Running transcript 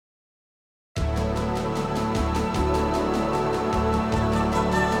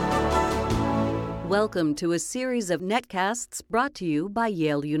Welcome to a series of netcasts brought to you by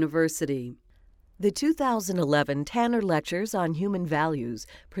Yale University. The 2011 Tanner Lectures on Human Values,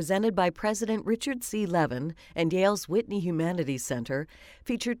 presented by President Richard C. Levin and Yale's Whitney Humanities Center,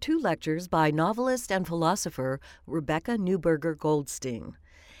 featured two lectures by novelist and philosopher Rebecca Neuberger Goldstein.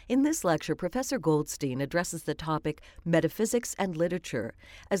 In this lecture, Professor Goldstein addresses the topic Metaphysics and Literature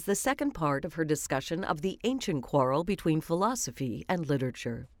as the second part of her discussion of the ancient quarrel between philosophy and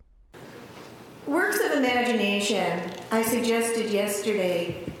literature. Works of imagination, I suggested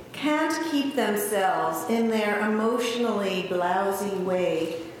yesterday, can't keep themselves in their emotionally blousy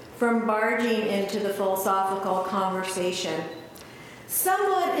way from barging into the philosophical conversation.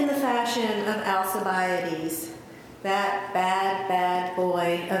 Somewhat in the fashion of Alcibiades, that bad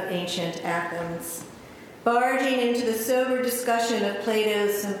boy of ancient Athens, barging into the sober discussion of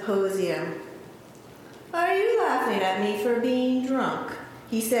Plato's Symposium. "Are you laughing at me for being drunk?"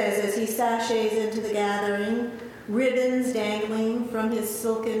 he says as he sashays into the gathering, ribbons dangling from his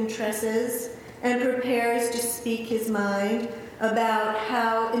silken tresses, and prepares to speak his mind about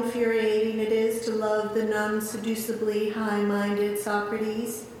how infuriating it is to love the non-seducibly high-minded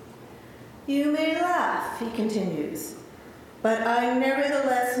Socrates. "You may laugh," he continues, "but I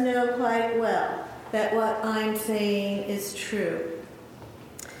nevertheless know quite well that what I'm saying is true."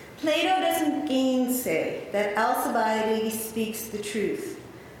 Plato doesn't gainsay that Alcibiades speaks the truth,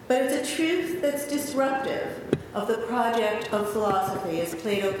 but it's a truth that's disruptive of the project of philosophy as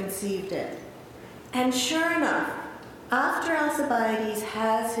Plato conceived it. And sure enough, after Alcibiades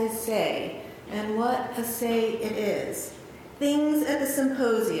has his say, and what a say it is, things at the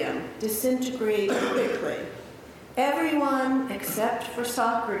symposium disintegrate quickly. Everyone except for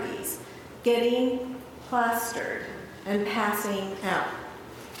Socrates getting plastered and passing out.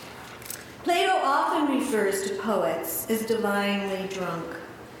 Plato often refers to poets as divinely drunk,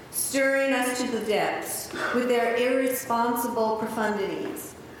 stirring us to the depths with their irresponsible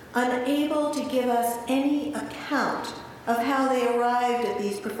profundities, unable to give us any account of how they arrived at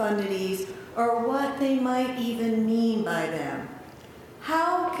these profundities or what they might even mean by them.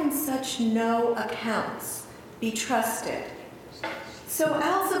 How can such no accounts be trusted? So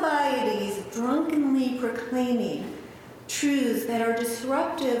Alcibiades drunkenly proclaiming truths that are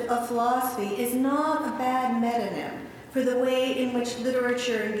disruptive of philosophy is not a bad metonym for the way in which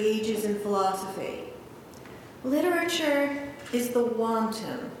literature engages in philosophy. Literature is the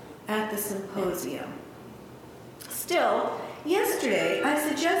wanton at the symposium. Still, yesterday I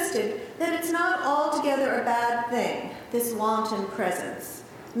suggested that it's not altogether a bad thing, this wanton presence.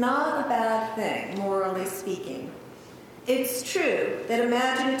 Not a bad thing, morally speaking. It's true that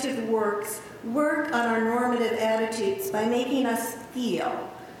imaginative works work on our normative attitudes by making us feel,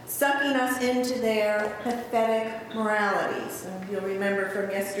 sucking us into their pathetic moralities. And you'll remember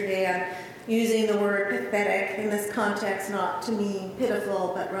from yesterday I'm using the word pathetic in this context not to mean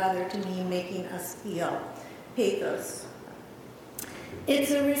pitiful, but rather to mean making us feel. Pathos.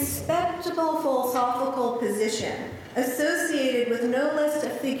 It's a respectable philosophical position associated with no less a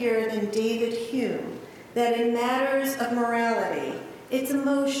figure than David Hume, that in matters of morality, it's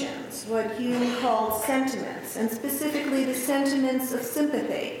emotions, what Hume called sentiments, and specifically the sentiments of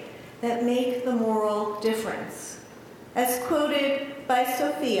sympathy, that make the moral difference. As quoted by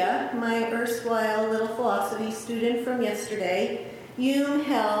Sophia, my erstwhile little philosophy student from yesterday, Hume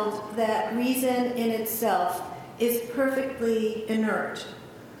held that reason in itself is perfectly inert.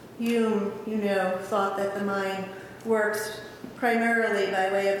 Hume, thought that the mind works primarily by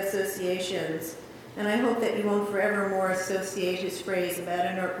way of associations. And I hope that you won't forevermore associate his phrase about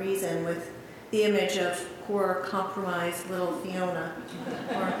inert reason with the image of poor, compromised little Fiona.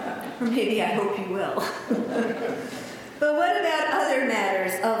 Or maybe I hope you will. But what about other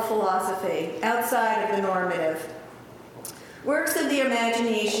matters of philosophy outside of the normative? Works of the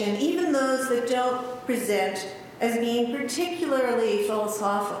imagination, even those that don't present as being particularly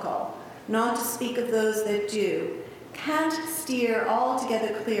philosophical, not to speak of those that do, can't steer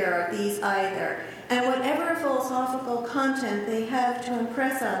altogether clear of these either. And whatever philosophical content they have to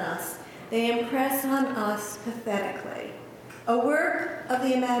impress on us, they impress on us pathetically. A work of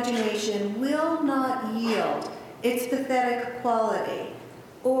the imagination will not yield its pathetic quality,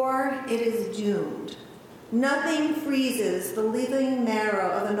 or it is doomed. Nothing freezes the living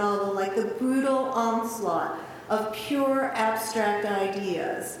marrow of a novel like the brutal onslaught of pure abstract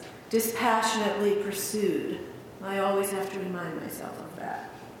ideas, dispassionately pursued. I always have to remind myself of that.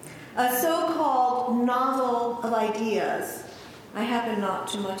 A so-called novel of ideas, I happen not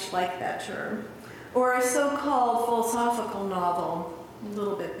to much like that term, or a so-called philosophical novel, a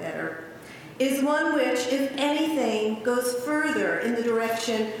little bit better, is one which, if anything, goes further in the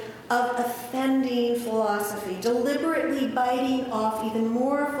direction of offending philosophy, deliberately biting off even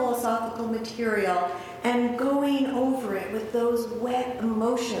more philosophical material and going over it with those wet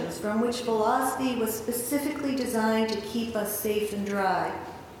emotions from which philosophy was specifically designed to keep us safe and dry.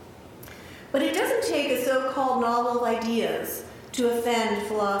 But it doesn't take a so-called novel of ideas to offend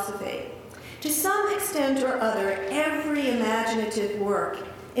philosophy. To some extent or other, every imaginative work,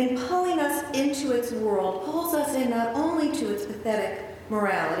 in pulling us into its world, pulls us in not only to its pathetic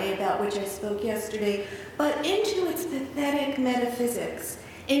morality, about which I spoke yesterday, but into its pathetic metaphysics,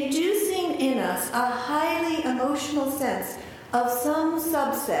 inducing in us a highly emotional sense of some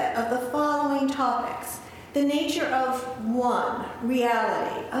subset of the following topics: the nature of one,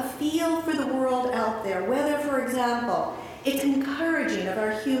 reality, a feel for the world out there, whether, for example, it's encouraging of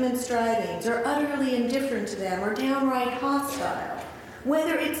our human strivings, or utterly indifferent to them, or downright hostile,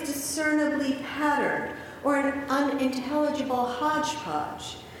 whether it's discernibly patterned, or an unintelligible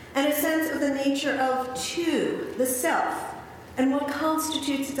hodgepodge, and a sense of the nature of two, the self, and what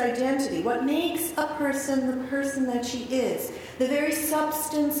constitutes its identity, what makes a person the person that she is, the very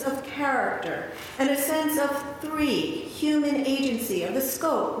substance of character, and a sense of three, human agency, of the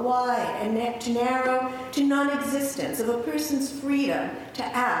scope, wide and to narrow to non-existence, of a person's freedom to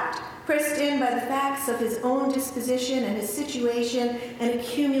act, pressed in by the facts of his own disposition and his situation and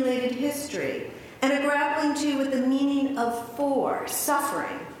accumulated history, and a grappling too with the meaning of for,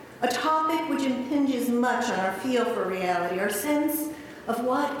 suffering, a topic which impinges much on our feel for reality, our sense of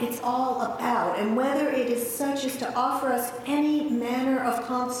what it's all about, and whether it is such as to offer us any manner of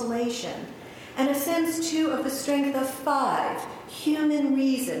consolation, and a sense too of the strength of five, human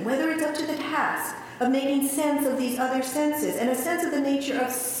reason, whether it's up to the task of making sense of these other senses, and a sense of the nature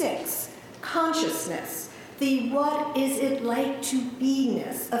of six, consciousness, the what is it like to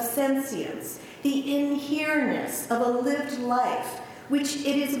be-ness of sentience, the inhere-ness of a lived life, which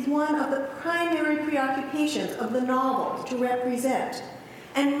it is one of the primary preoccupations of the novel to represent,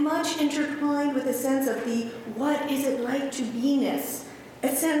 and much intertwined with a sense of the what is it like to be-ness, a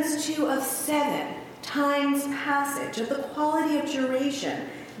sense too of seven, time's passage, of the quality of duration,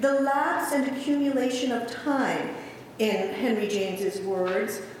 the lapse and accumulation of time, in Henry James's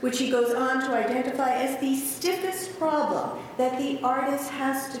words, which he goes on to identify as the stiffest problem that the artist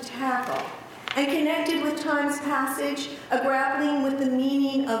has to tackle. And connected with time's passage, a grappling with the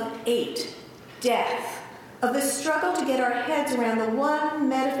meaning of eight, death, of the struggle to get our heads around the one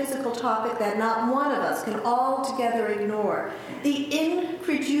metaphysical topic that not one of us can altogether ignore, the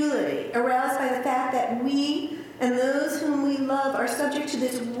incredulity aroused by the fact that we and those whom we love are subject to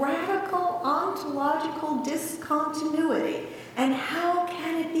this radical ontological discontinuity. And how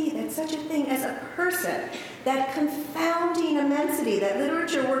can it be that such a thing as a person, that confounding immensity that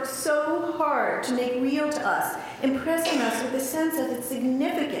literature works so hard to make real to us, impressing us with a sense of its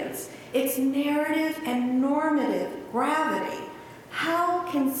significance, its narrative and normative gravity, how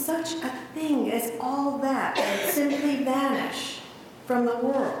can such a thing as all that simply vanish from the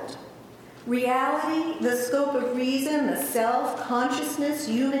world? Reality, the scope of reason, the self, consciousness,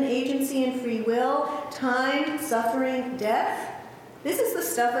 human agency and free will, time, suffering, death. This is the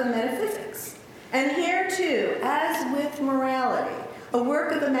stuff of metaphysics. And here too, as with morality, a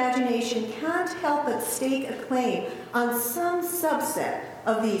work of imagination can't help but stake a claim on some subset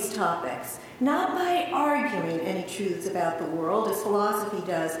of these topics, not by arguing any truths about the world, as philosophy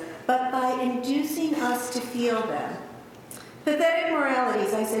does, but by inducing us to feel them. Pathetic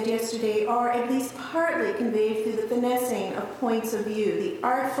moralities, I said yesterday, are at least partly conveyed through the finessing of points of view, the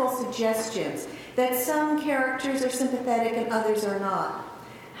artful suggestions that some characters are sympathetic and others are not.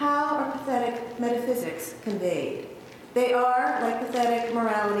 How are pathetic metaphysics conveyed? They are, like pathetic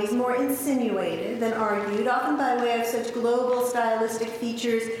moralities, more insinuated than argued, often by way of such global stylistic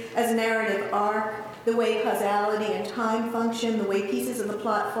features as narrative arc, the way causality and time function, the way pieces of the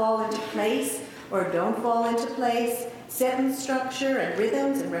plot fall into place or don't fall into place, sentence structure and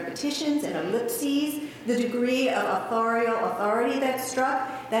rhythms and repetitions and ellipses, the degree of authority that's struck,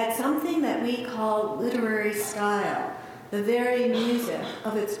 that's something that we call literary style, the very music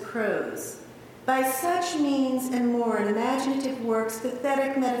of its prose. By such means and more in imaginative works,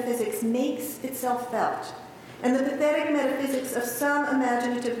 pathetic metaphysics makes itself felt. And the pathetic metaphysics of some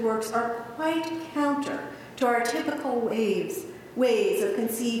imaginative works are quite counter to our typical ways of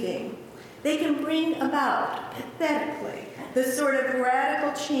conceiving. They can bring about, pathetically, the sort of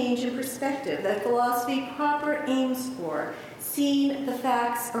radical change in perspective that philosophy proper aims for, seeing the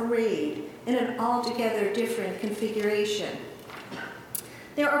facts arrayed in an altogether different configuration.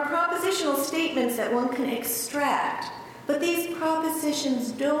 There are propositional statements that one can extract, but these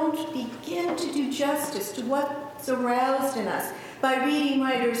propositions don't begin to do justice to what's aroused in us by reading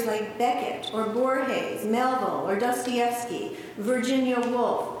writers like Beckett or Borges, Melville or Dostoevsky, Virginia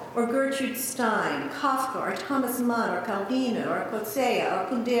Woolf or Gertrude Stein, Kafka or Thomas Mann or Calvino or Coetzee or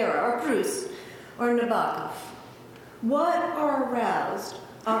Kundera or Proust or Nabokov. What are aroused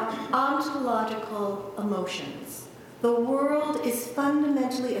are ontological emotions. The world is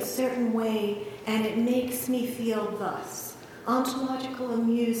fundamentally a certain way, and it makes me feel thus. Ontological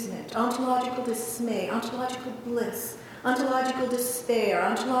amusement, ontological dismay, ontological bliss, ontological despair,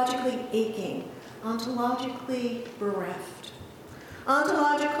 ontologically aching, ontologically bereft.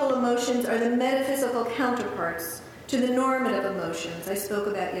 Ontological emotions are the metaphysical counterparts to the normative emotions I spoke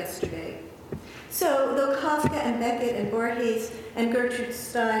about yesterday. So, though Kafka and Beckett and Borges and Gertrude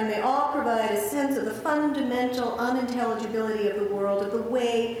Stein may all provide a sense of the fundamental unintelligibility of the world, of the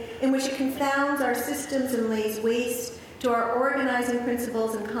way in which it confounds our systems and lays waste to our organizing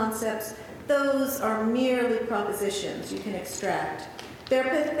principles and concepts, those are merely propositions you can extract. Their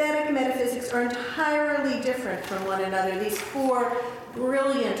pathetic metaphysics are entirely different from one another, these four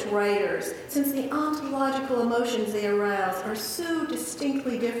brilliant writers, since the ontological emotions they arouse are so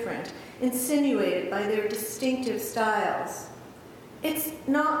distinctly different, insinuated by their distinctive styles. It's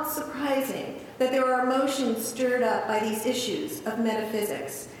not surprising that there are emotions stirred up by these issues of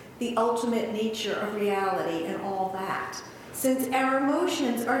metaphysics, the ultimate nature of reality and all that, since our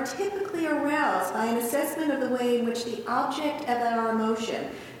emotions are typically aroused by an assessment of the way in which the object of our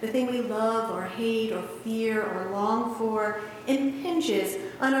emotion, the thing we love or hate or fear or long for, impinges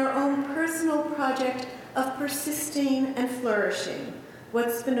on our own personal project of persisting and flourishing,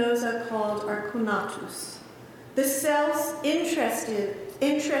 what Spinoza called our conatus. The self's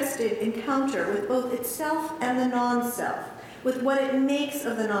interested encounter with both itself and the non-self, with what it makes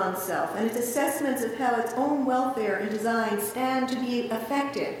of the non-self, and its assessments of how its own welfare and design stand to be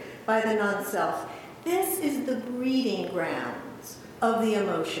affected by the non-self. This is the breeding grounds of the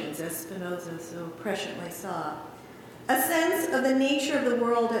emotions, as Spinoza so presciently saw. A sense of the nature of the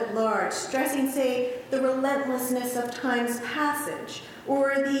world at large, stressing, say, the relentlessness of time's passage,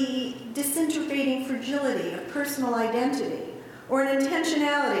 or the disintegrating fragility of personal identity, or an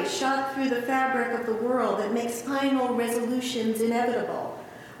intentionality shot through the fabric of the world that makes final resolutions inevitable,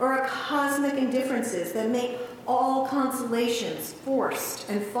 or a cosmic indifferences that make all consolations forced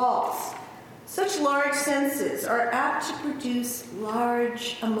and false. Such large senses are apt to produce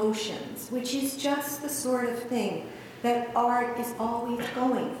large emotions, which is just the sort of thing that art is always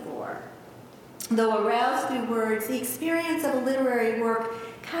going for. Though aroused through words, the experience of a literary work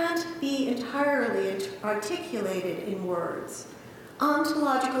can't be entirely articulated in words.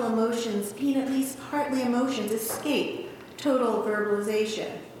 Ontological emotions, being at least partly emotions, escape total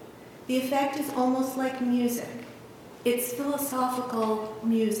verbalization. The effect is almost like music. It's philosophical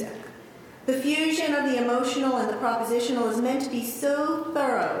music. The fusion of the emotional and the propositional is meant to be so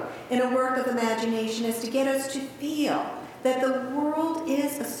thorough in a work of imagination as to get us to feel that the world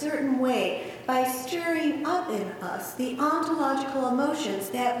is a certain way by stirring up in us the ontological emotions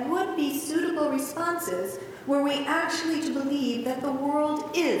that would be suitable responses were we actually to believe that the world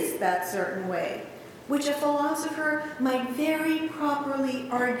is that certain way, which a philosopher might very properly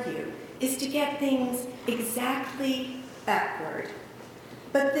argue is to get things exactly backward.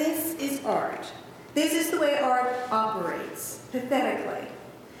 But this is art. This is the way art operates, pathetically.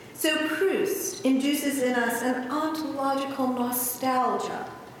 So Proust induces in us an ontological nostalgia,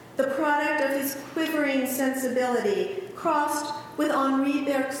 the product of his quivering sensibility crossed with Henri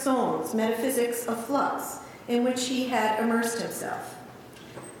Bergson's Metaphysics of Flux, in which he had immersed himself.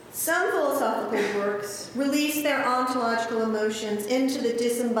 Some philosophical works release their ontological emotions into the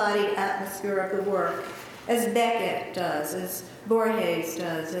disembodied atmosphere of the work, as Beckett does, as Borges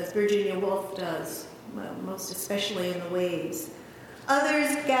does, as Virginia Woolf does, well, most especially in The Waves.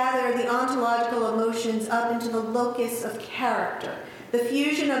 Others gather the ontological emotions up into the locus of character, the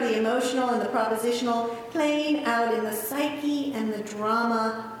fusion of the emotional and the propositional playing out in the psyche and the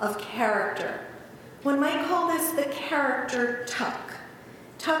drama of character. One might call this the character tuck,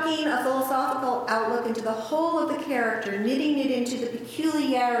 tucking a philosophical outlook into the whole of the character, knitting it into the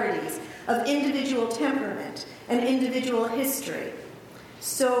peculiarities of individual temperament and individual history.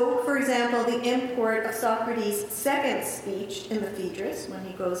 So, for example, the import of Socrates' second speech in the Phaedrus, when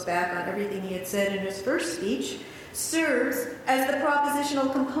he goes back on everything he had said in his first speech, serves as the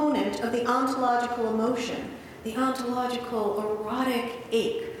propositional component of the ontological emotion, the ontological erotic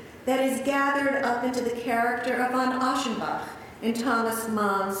ache that is gathered up into the character of von Aschenbach in Thomas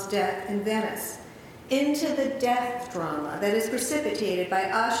Mann's Death in Venice, into the death drama that is precipitated by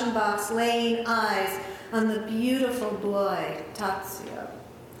Aschenbach's laying eyes on the beautiful boy, Tazio.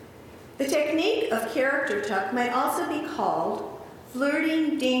 The technique of character tuck might also be called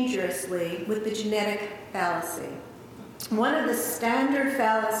flirting dangerously with the genetic fallacy. One of the standard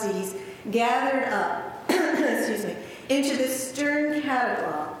fallacies gathered up into the stern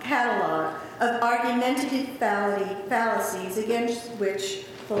catalog of argumentative fallacies against which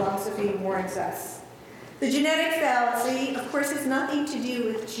philosophy warns us. The genetic fallacy, of course, has nothing to do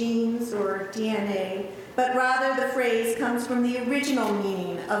with genes or DNA, but rather the phrase comes from the original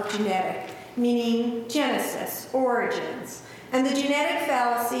meaning of genetic, meaning genesis, origins. And the genetic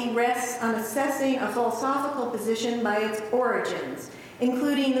fallacy rests on assessing a philosophical position by its origins,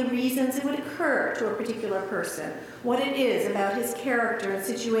 including the reasons it would occur to a particular person, what it is about his character and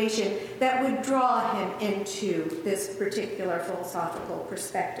situation that would draw him into this particular philosophical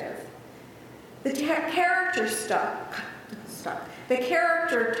perspective. The character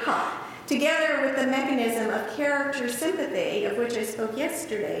talk, together with the mechanism of character sympathy, of which I spoke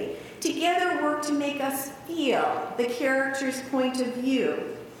yesterday, together work to make us feel the character's point of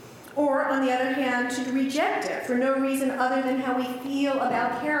view, or, on the other hand, to reject it for no reason other than how we feel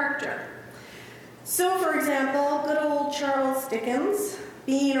about character. So, for example, good old Charles Dickens,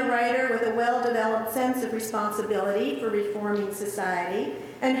 being a writer with a well-developed sense of responsibility for reforming society,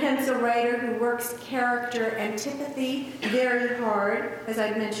 and hence a writer who works character antipathy very hard, as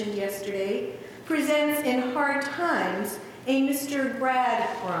I mentioned yesterday, presents in Hard Times a Mr.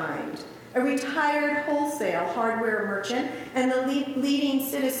 Gradgrind, a retired wholesale hardware merchant and the leading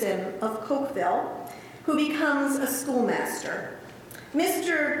citizen of Cokeville, who becomes a schoolmaster.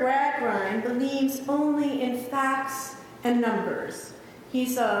 Mr. Gradgrind believes only in facts and numbers.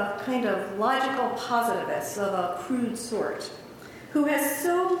 He's a kind of logical positivist of a crude sort, who has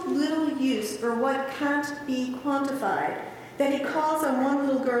so little use for what can't be quantified that he calls on one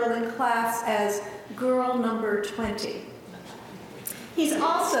little girl in class as girl number 20. He's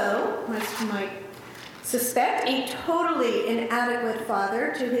also, as you might suspect, a totally inadequate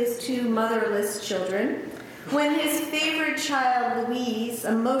father to his two motherless children. When his favorite child, Louise,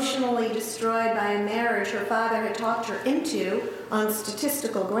 emotionally destroyed by a marriage her father had talked her into on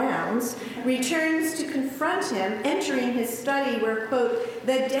statistical grounds, returns to confront him, entering his study where, quote,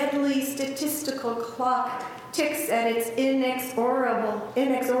 the deadly statistical clock ticks at its inexorable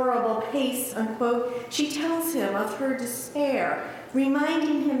pace, unquote, she tells him of her despair,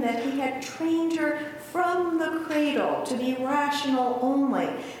 reminding him that he had trained her from the cradle to be rational only,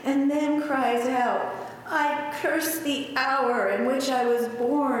 and then cries out, I curse the hour in which I was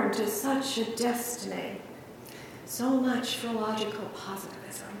born to such a destiny. So much for logical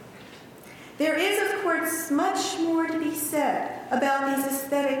positivism. There is, of course, much more to be said about these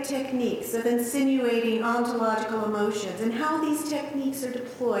aesthetic techniques of insinuating ontological emotions and how these techniques are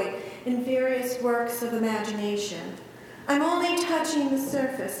deployed in various works of imagination. I'm only touching the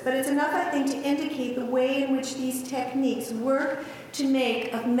surface, but it's enough, I think, to indicate the way in which these techniques work to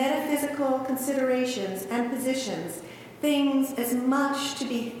make of metaphysical considerations and positions things as much to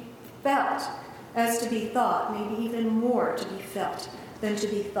be felt as to be thought, maybe even more to be felt than to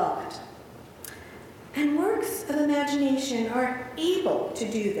be thought. And works of imagination are able to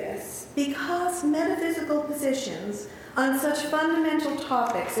do this because metaphysical positions on such fundamental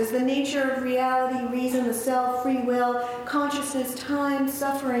topics as the nature of reality, reason, the self, free will, consciousness, time,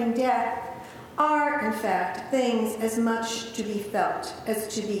 suffering, death, are, in fact, things as much to be felt as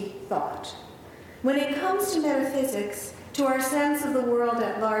to be thought. When it comes to metaphysics, to our sense of the world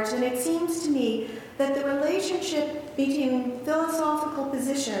at large, then it seems to me that the relationship between philosophical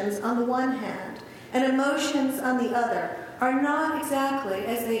positions on the one hand and emotions on the other are not exactly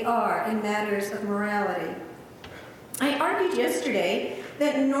as they are in matters of morality. I argued yesterday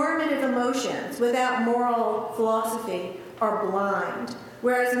that normative emotions without moral philosophy are blind,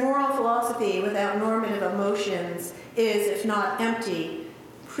 whereas moral philosophy without normative emotions is, if not empty,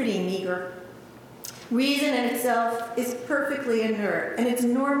 pretty meager. Reason in itself is perfectly inert, and it's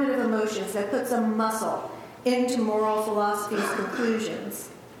normative emotions that put some muscle into moral philosophy's conclusions.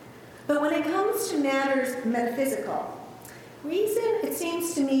 But when it comes to matters metaphysical, reason, it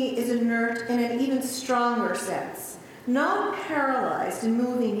seems to me, is inert in an even stronger sense, not paralyzed in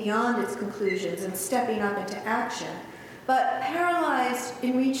moving beyond its conclusions and stepping up into action, but paralyzed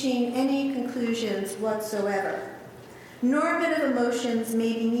in reaching any conclusions whatsoever. Normative emotions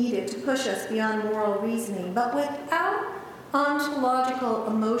may be needed to push us beyond moral reasoning, but without ontological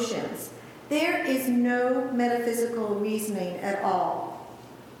emotions, there is no metaphysical reasoning at all.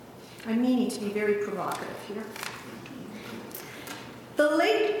 I'm meaning to be very provocative here. The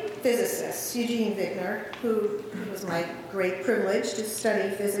late physicist, Eugene Wigner, who was my great privilege to study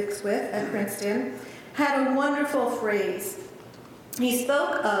physics with at Princeton, had a wonderful phrase. He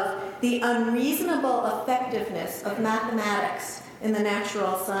spoke of the unreasonable effectiveness of mathematics in the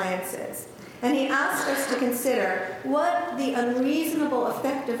natural sciences. And he asked us to consider what the unreasonable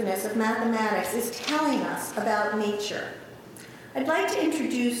effectiveness of mathematics is telling us about nature. I'd like to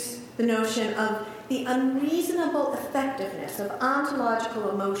introduce the notion of the unreasonable effectiveness of ontological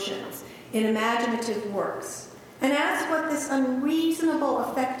emotions in imaginative works, and ask what this unreasonable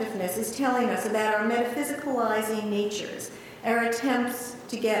effectiveness is telling us about our metaphysicalizing natures, our attempts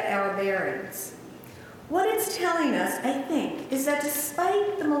to get our bearings. What it's telling us, I think, is that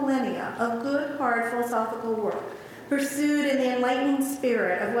despite the millennia of good, hard philosophical work pursued in the enlightening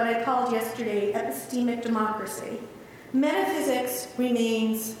spirit of what I called yesterday epistemic democracy, metaphysics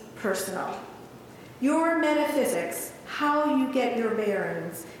remains personal. Your metaphysics, how you get your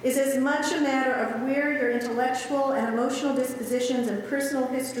bearings, is as much a matter of where your intellectual and emotional dispositions and personal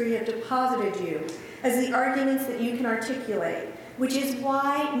history have deposited you as the arguments that you can articulate, which is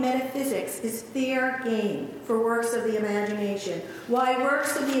why metaphysics is fair game for works of the imagination, why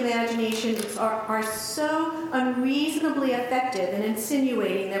works of the imagination are so unreasonably effective in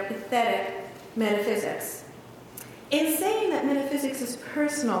insinuating their pathetic metaphysics. In saying that metaphysics is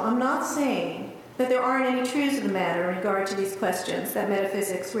personal, I'm not saying that there aren't any truths of the matter in regard to these questions that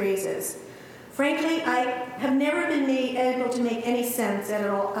metaphysics raises. Frankly, I have never been able to make any sense at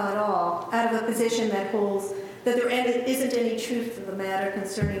all out of a position that holds that there isn't any truth of the matter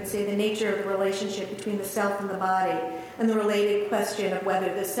concerning, say, the nature of the relationship between the self and the body, and the related question of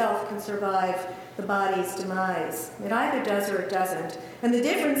whether the self can survive the body's demise. It either does or it doesn't. And the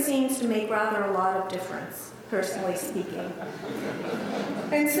difference seems to make rather a lot of difference, personally speaking.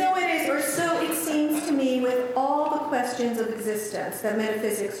 And so it is, or so it seems to me, with all the questions of existence that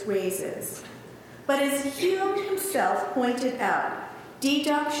metaphysics raises. But as Hume himself pointed out,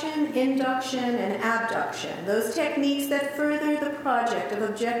 deduction, induction, and abduction, those techniques that further the project of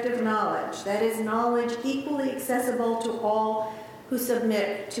objective knowledge, that is, knowledge equally accessible to all who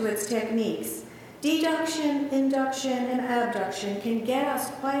submit to its techniques, deduction, induction, and abduction can get us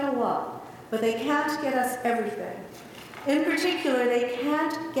quite a lot, but they can't get us everything. In particular, they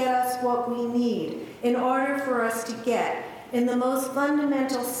can't get us what we need in order for us to get, in the most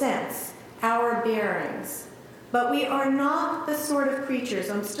fundamental sense, our bearings. But we are not the sort of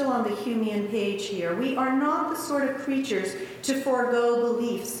creatures, I'm still on the Humean page here, we are not the sort of creatures to forego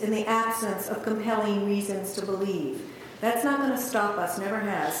beliefs in the absence of compelling reasons to believe. That's not going to stop us, never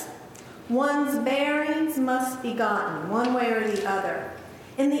has. One's bearings must be gotten, one way or the other.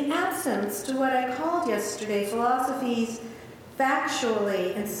 In the absence to what I called yesterday philosophy's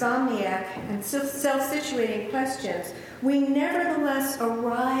factually insomniac and self-situating questions, we nevertheless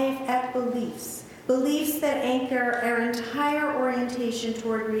arrive at beliefs that anchor our entire orientation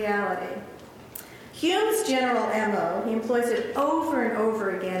toward reality. Hume's general MO, he employs it over and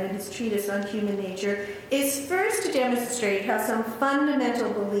over again in his treatise on human nature, is first to demonstrate how some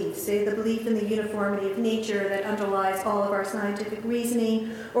fundamental beliefs, say the belief in the uniformity of nature that underlies all of our scientific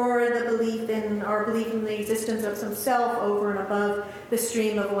reasoning, or the belief in the existence of some self over and above the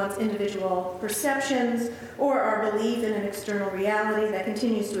stream of one's individual perceptions, or our belief in an external reality that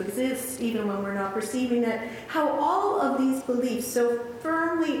continues to exist even when we're not perceiving it, how all of these beliefs, so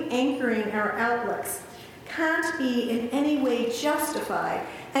firmly anchoring our outlooks, can't be in any way justified.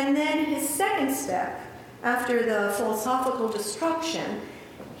 And then his second step, after the philosophical destruction,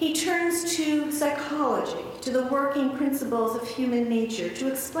 he turns to psychology, to the working principles of human nature, to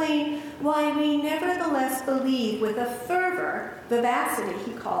explain why we nevertheless believe with a fervor, vivacity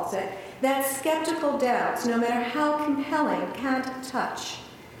he calls it, that skeptical doubts, no matter how compelling, can't touch.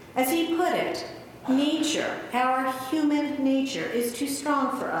 As he put it, nature, our human nature, is too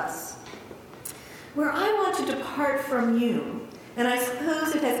strong for us. Where I want to depart from Hume, and I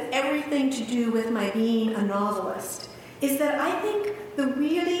suppose it has everything to do with my being a novelist, is that I think the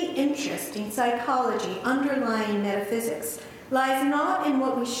really interesting psychology underlying metaphysics lies not in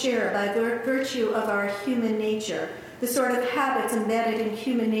what we share by virtue of our human nature, the sort of habits embedded in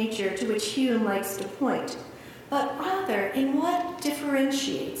human nature to which Hume likes to point, but rather in what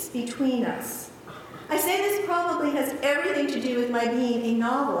differentiates between us. I say this probably has everything to do with my being a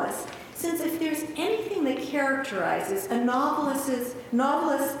novelist, since if there's anything that characterizes a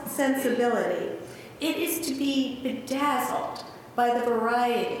novelist's sensibility, it is to be bedazzled by the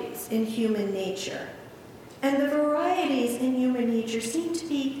varieties in human nature. And the varieties in human nature seem to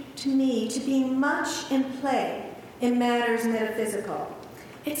be, to me, to be much in play in matters metaphysical.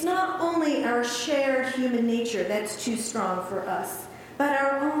 It's not only our shared human nature that's too strong for us, but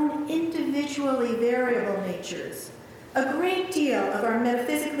our own individually variable natures. A great deal of our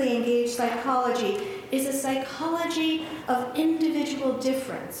metaphysically engaged psychology is a psychology of individual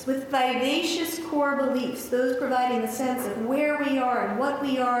difference with vivacious core beliefs, those providing the sense of where we are and what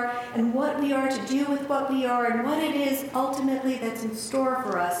we are to do with what we are and what it is ultimately that's in store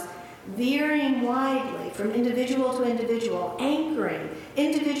for us, veering widely from individual to individual, anchoring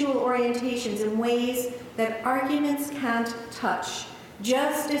individual orientations in ways that arguments can't touch,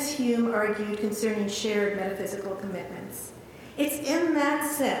 just as Hume argued concerning shared metaphysical commitments. It's in that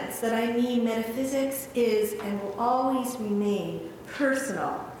sense that I mean metaphysics is and will always remain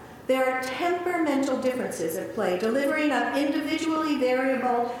personal. There are temperamental differences at play, delivering up individually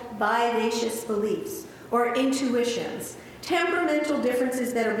variable, vivacious beliefs or intuitions, temperamental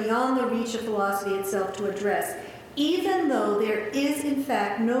differences that are beyond the reach of philosophy itself to address, even though there is, in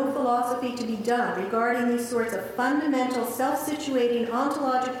fact, no philosophy to be done regarding these sorts of fundamental, self-situating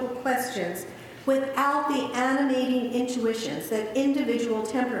ontological questions without the animating intuitions that individual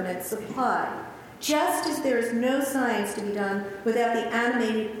temperaments supply, just as there is no science to be done without the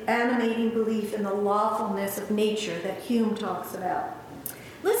animating belief in the lawfulness of nature that Hume talks about.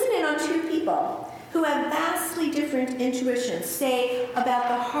 Listen in on two people who have vastly different intuitions, say, about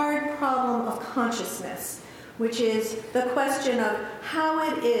the hard problem of consciousness, which is the question of how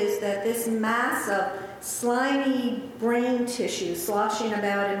it is that this mass of slimy brain tissue sloshing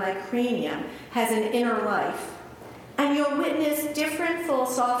about in my cranium has an inner life. And you'll witness different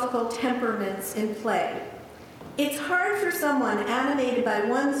philosophical temperaments in play. It's hard for someone animated by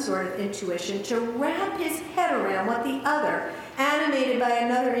one sort of intuition to wrap his head around what the other, animated by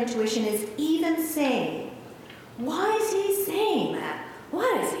another intuition, is even saying. Why is he saying that?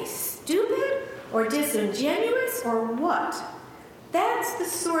 What, is he stupid or disingenuous or what? That's the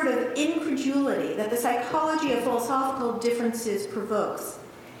sort of incredulity that the psychology of philosophical differences provokes.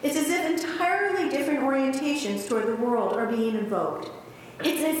 It's as if entirely different orientations toward the world are being invoked.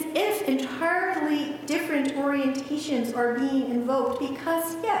 It's as if entirely different orientations are being invoked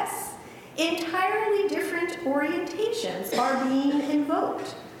because, yes, entirely different orientations are being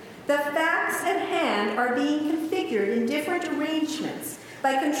invoked. The facts at hand are being configured in different arrangements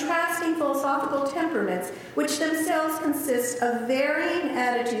by contrasting philosophical temperaments, which themselves consist of varying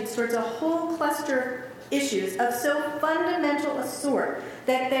attitudes towards a whole cluster of issues of so fundamental a sort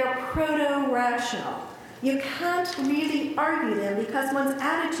that they're proto-rational. You can't really argue them because one's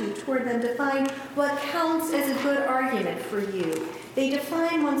attitude toward them define what counts as a good argument for you. They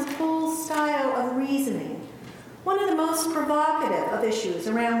define one's whole style of reasoning. One of the most provocative of issues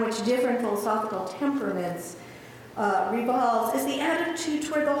around which different philosophical temperaments revolves is the attitude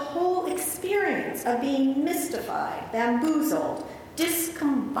toward the whole experience of being mystified, bamboozled,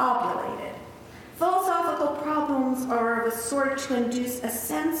 discombobulated. Philosophical problems are of a sort to induce a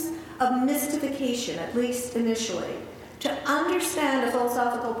sense of mystification, at least initially. To understand a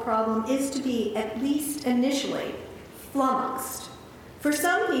philosophical problem is to be, at least initially, flummoxed. For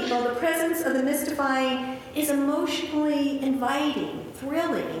some people, the presence of the mystifying is emotionally inviting,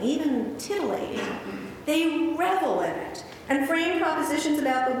 thrilling, even titillating. They revel in it and frame propositions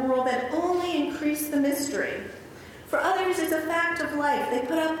about the world that only increase the mystery. For others, it's a fact of life. They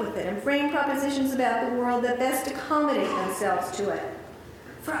put up with it and frame propositions about the world that best accommodate themselves to it.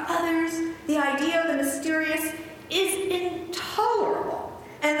 For others, the idea of the mysterious is intolerable,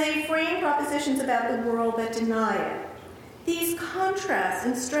 and they frame propositions about the world that deny it. These contrasts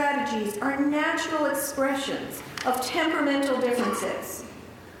and strategies are natural expressions of temperamental differences.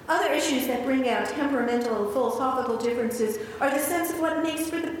 Other issues that bring out temperamental and philosophical differences are the sense of what makes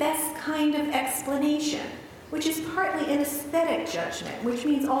for the best kind of explanation, which is partly an aesthetic judgment, which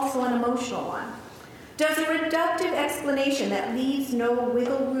means also an emotional one. Does a reductive explanation that leaves no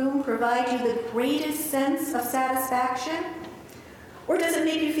wiggle room provide you the greatest sense of satisfaction? Or does it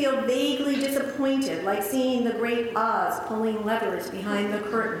make you feel vaguely disappointed, like seeing the great Oz pulling levers behind the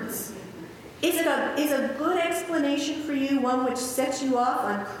curtains? Is a good explanation for you one which sets you off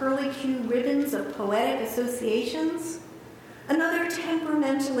on curlicue ribbons of poetic associations? Another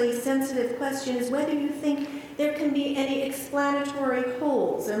temperamentally sensitive question is whether you think there can be any explanatory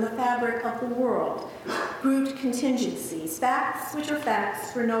holes in the fabric of the world, brute contingencies, facts which are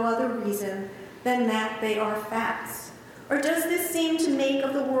facts for no other reason than that they are facts. Or does this seem to make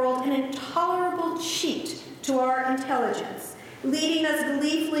of the world an intolerable cheat to our intelligence, leading us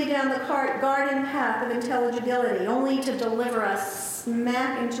gleefully down the garden path of intelligibility, only to deliver us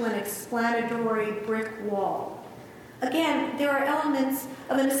smack into an explanatory brick wall? Again, there are elements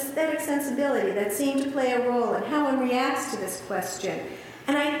of an aesthetic sensibility that seem to play a role in how one reacts to this question.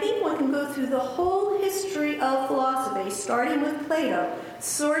 And I think one can go through the whole history of philosophy, starting with Plato,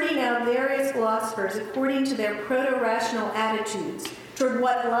 sorting out various philosophers according to their proto-rational attitudes toward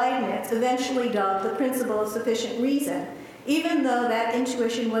what Leibniz eventually dubbed the principle of sufficient reason, even though that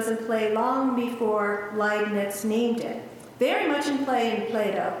intuition was in play long before Leibniz named it. Very much in play in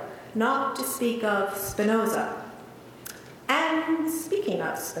Plato, not to speak of Spinoza. And speaking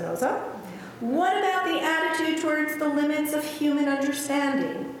of Spinoza, what about the attitude towards the limits of human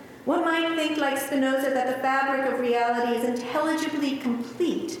understanding? One might think, like Spinoza, that the fabric of reality is intelligibly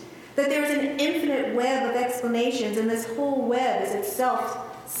complete, that there's an infinite web of explanations, and this whole web is itself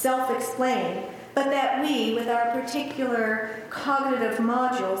self-explained, but that we, with our particular cognitive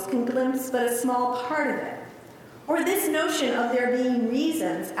modules, can glimpse but a small part of it. Or this notion of there being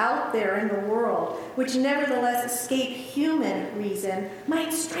reasons out there in the world which nevertheless escape human reason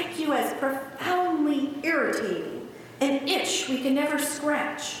might strike you as profoundly irritating, an itch we can never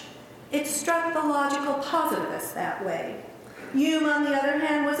scratch. It struck the logical positivist that way. Hume, on the other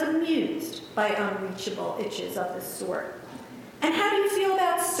hand, was amused by unreachable itches of this sort. And how do you feel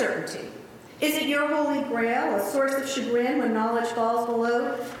about certainty? Is it your holy grail, a source of chagrin when knowledge falls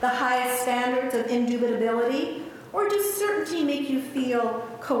below the highest standards of indubitability? Or does certainty make you feel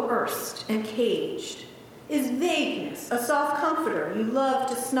coerced and caged? Is vagueness a soft comforter you love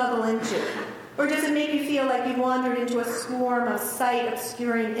to snuggle into? Or does it make you feel like you've wandered into a swarm of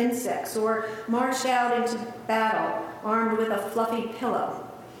sight-obscuring insects or marched out into battle armed with a fluffy pillow?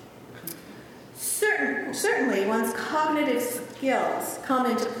 Certainly, one's cognitive skills come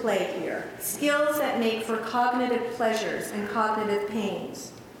into play here, skills that make for cognitive pleasures and cognitive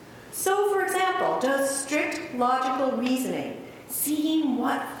pains. So, for example, does strict logical reasoning, seeing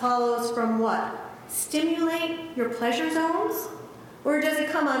what follows from what, stimulate your pleasure zones? Or does it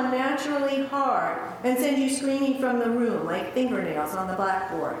come unnaturally hard and send you screaming from the room like fingernails on the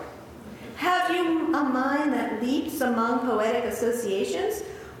blackboard? Have you a mind that leaps among poetic associations?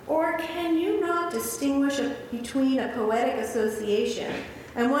 Or can you not distinguish between a poetic association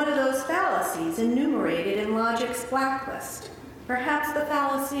and one of those fallacies enumerated in logic's blacklist? Perhaps the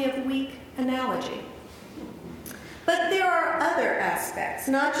fallacy of weak analogy. But there are other aspects,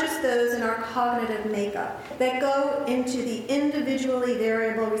 not just those in our cognitive makeup, that go into the individually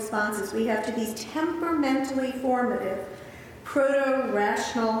variable responses we have to these temperamentally formative,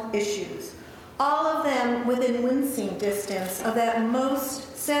 proto-rational issues, all of them within wincing distance of that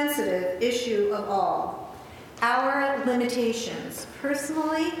most sensitive issue of all, our limitations,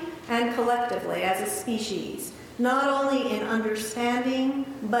 personally and collectively as a species, not only in understanding,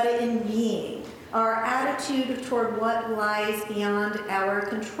 but in being, our attitude toward what lies beyond our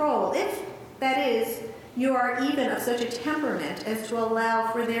control, if, that is, you are even of such a temperament as to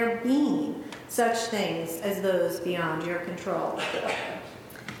allow for there being such things as those beyond your control.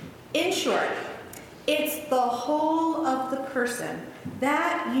 In short, it's the whole of the person,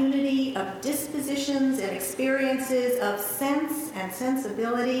 that unity of dispositions and experiences, of sense and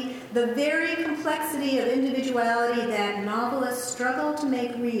sensibility, the very complexity of individuality that novelists struggle to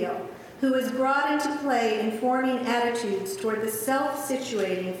make real, who is brought into play in forming attitudes toward the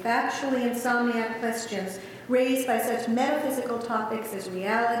self-situating, factually insomniac questions raised by such metaphysical topics as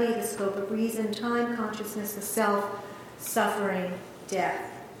reality, the scope of reason, time, consciousness, the self, suffering, death.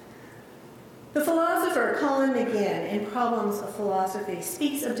 The philosopher Colin McGinn, in Problems of Philosophy,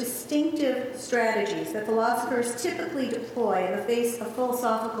 speaks of distinctive strategies that philosophers typically deploy in the face of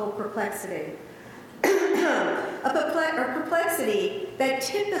philosophical perplexity. A perplexity that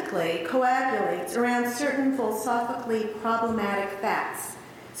typically coagulates around certain philosophically problematic facts,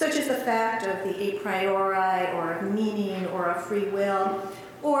 such as the fact of the a priori, or of meaning, or of free will,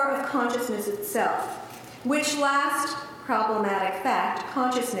 or of consciousness itself, which last problematic fact,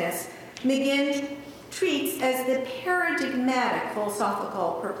 consciousness, McGinn treats as the paradigmatic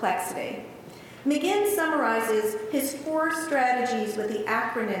philosophical perplexity. McGinn summarizes his 4 strategies with the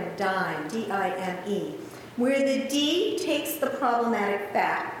acronym DIME, D-I-M-E, where the D takes the problematic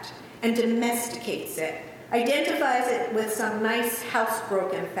fact and domesticates it, identifies it with some nice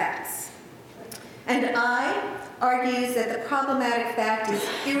housebroken facts. And I argues that the problematic fact is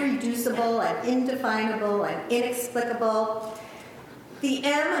irreducible and indefinable and inexplicable. The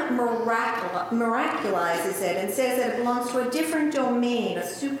M miraculizes it and says that it belongs to a different domain, a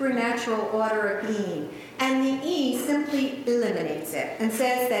supernatural order of being. And the E simply eliminates it and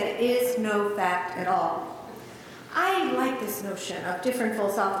says that it is no fact at all. I like this notion of different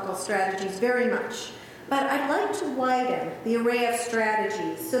philosophical strategies very much, but I'd like to widen the array of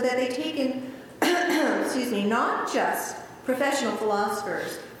strategies so that they take in, not just professional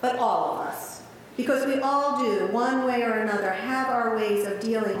philosophers, but all of us. because we all do, one way or another, have our ways of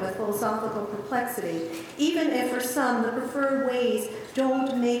dealing with philosophical perplexity, even if for some the preferred ways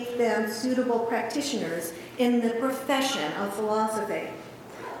don't make them suitable practitioners in the profession of philosophy.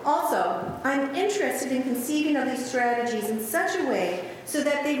 Also, I'm interested in conceiving of these strategies in such a way so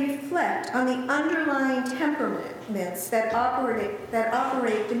that they reflect on the underlying temperaments that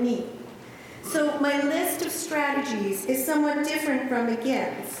operate beneath. So my list of strategies is somewhat different from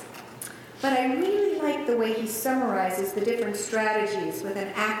McGinn's, but I really like the way he summarizes the different strategies with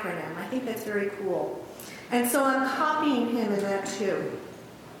an acronym. I think that's very cool. And so I'm copying him in that too.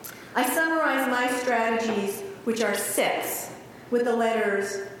 I summarize my strategies, which are 6, with the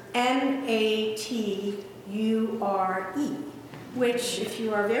letters NATURE, which, if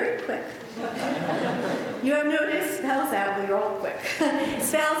you are very quick, you have noticed spells out, but you're all quick,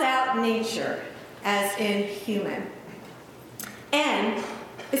 spells out nature, as in human. N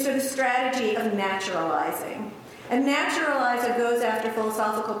is for the strategy of naturalizing. A naturalizer goes after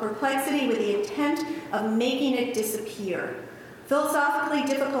philosophical perplexity with the intent of making it disappear. Philosophically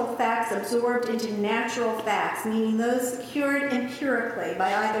difficult facts absorbed into natural facts, meaning those secured empirically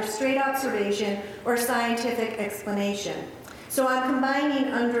by either straight observation or scientific explanation. So I'm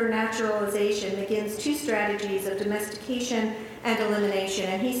combining under naturalization McGinn's 2 strategies of domestication and elimination,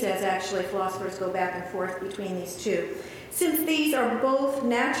 and he says actually philosophers go back and forth between these two. Since these are both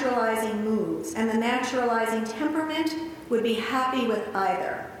naturalizing moves, and the naturalizing temperament would be happy with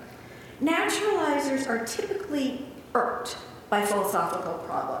either. Naturalizers are typically irked by philosophical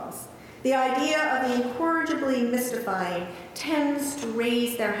problems. The idea of the incorrigibly mystifying tends to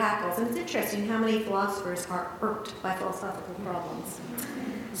raise their hackles, and it's interesting how many philosophers are irked by philosophical problems.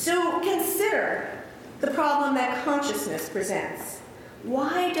 So consider the problem that consciousness presents.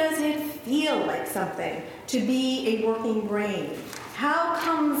 Why does it feel like something to be a working brain? How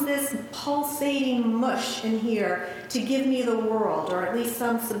comes this pulsating mush in here to give me the world, or at least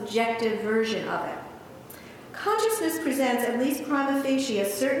some subjective version of it? Consciousness presents, at least prima facie, a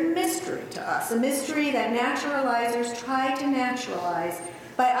certain mystery to us, a mystery that naturalizers try to naturalize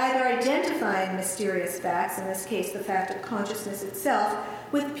by either identifying mysterious facts, in this case the fact of consciousness itself,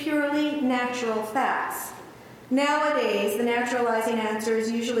 with purely natural facts. Nowadays, the naturalizing answer is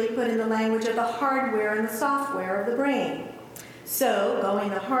usually put in the language of the hardware and the software of the brain. So, going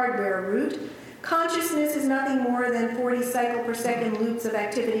the hardware route, consciousness is nothing more than 40 cycle per second loops of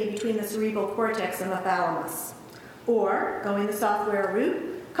activity between the cerebral cortex and the thalamus. Or, going the software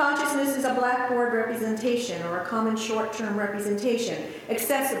route, consciousness is a blackboard representation or a common short-term representation,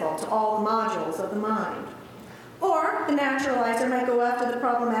 accessible to all the modules of the mind. Or, the naturalizer might go after the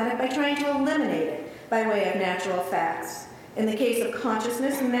problematic by trying to eliminate it by way of natural facts. In the case of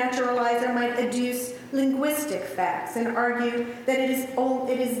consciousness, the naturalizer might adduce linguistic facts and argue that it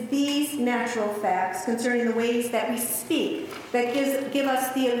is these natural facts concerning the ways that we speak that give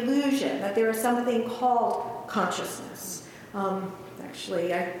us the illusion that there is something called consciousness.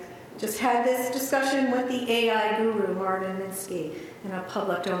 Actually, I just had this discussion with the AI guru, Martin Minsky, in a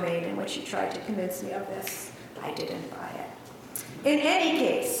public domain in which he tried to convince me of this. I didn't buy it. In any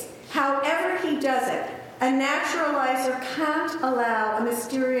case, however he does it, a naturalizer can't allow a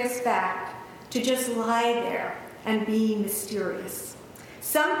mysterious fact to just lie there and be mysterious.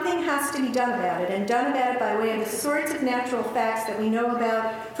 Something has to be done about it, and done about it by way of the sorts of natural facts that we know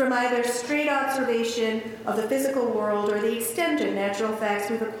about from either straight observation of the physical world or the extended natural facts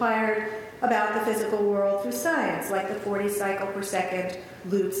we've acquired about the physical world through science, like the 40 cycle per second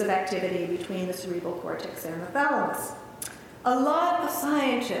loops of activity between the cerebral cortex and the thalamus. A lot of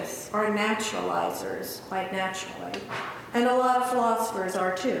scientists are naturalizers, quite naturally, and a lot of philosophers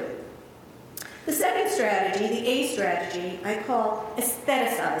are too. The second strategy, the A strategy, I call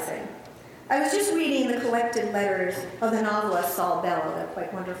aestheticizing. I was just reading the collected letters of the novelist Saul Bellow, they're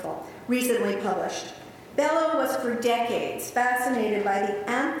quite wonderful, recently published. Bellow was for decades fascinated by the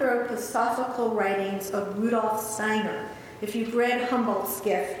anthroposophical writings of Rudolf Steiner. If you've read Humboldt's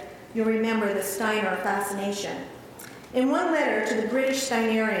Gift, you'll remember the Steiner fascination. In one letter to the British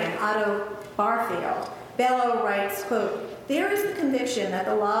Steinerian Otto Barfield, Bellow writes, quote, "There is the conviction that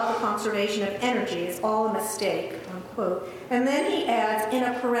the law of the conservation of energy is all a mistake," unquote. And then he adds, in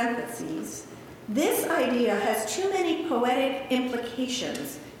a parenthesis, "This idea has too many poetic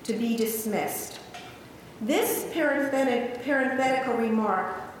implications to be dismissed." This parenthetical remark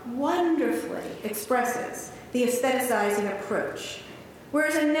wonderfully expresses the aestheticizing approach.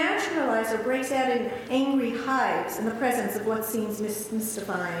 Whereas a naturalizer breaks out in angry hives in the presence of what seems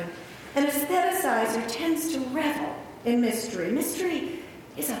mystifying, an aestheticizer tends to revel in mystery. Mystery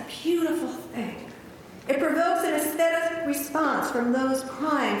is a beautiful thing. It provokes an aesthetic response from those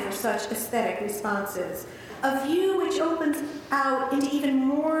crying for such aesthetic responses, a view which opens out into even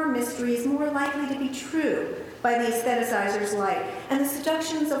more mysteries more likely to be true by the aesthetizer's light. And the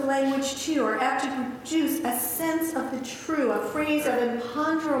seductions of language, too, are apt to produce a sense of the true, a phrase of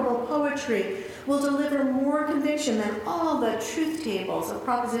imponderable poetry will deliver more conviction than all the truth tables of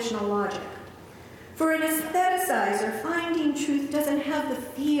propositional logic. For an aestheticizer, finding truth doesn't have the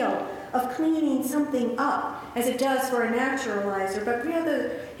feel of cleaning something up as it does for a naturalizer, but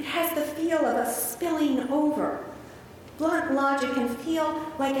rather it has the feel of a spilling over. Blunt logic can feel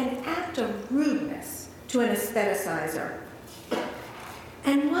like an act of rudeness to an aestheticizer.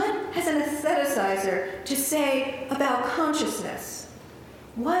 And what has an aestheticizer to say about consciousness?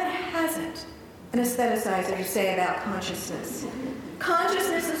 What hasn't an aestheticizer to say about consciousness?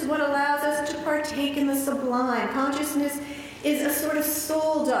 Consciousness is what allows us to partake in the sublime. Consciousness is a sort of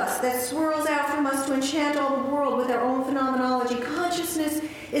soul dust that swirls out from us to enchant all the world with our own phenomenology. Consciousness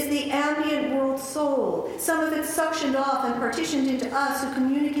is the ambient world soul, some of it suctioned off and partitioned into us who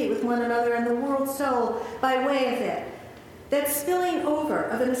communicate with one another and the world soul by way of it. That spilling over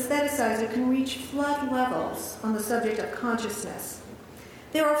of an aestheticizer can reach flood levels on the subject of consciousness.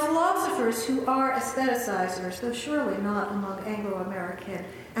 There are philosophers who are aestheticizers, though surely not among Anglo-American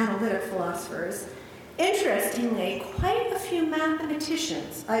analytic philosophers. Interestingly, quite a few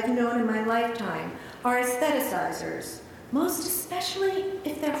mathematicians I've known in my lifetime are aestheticizers, most especially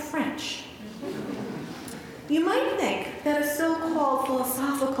if they're French. You might think that a so-called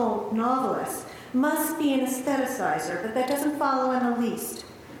philosophical novelist must be an aestheticizer, but that doesn't follow in the least.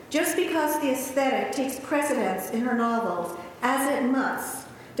 Just because the aesthetic takes precedence in her novels, as it must,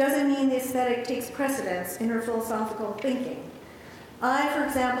 doesn't mean the aesthetic takes precedence in her philosophical thinking. I, for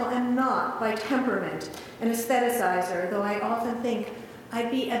example, am not, by temperament, an aestheticizer, though I often think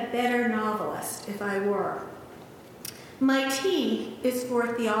I'd be a better novelist if I were. My T is for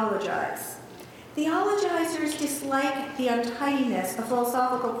theologize. Theologizers dislike the untidiness of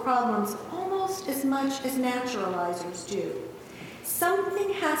philosophical problems almost as much as naturalizers do.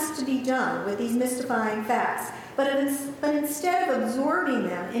 Something has to be done with these mystifying facts, but instead of absorbing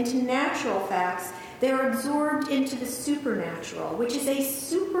them into natural facts, they're absorbed into the supernatural, which is a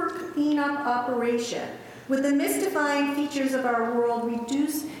super cleanup operation, with the mystifying features of our world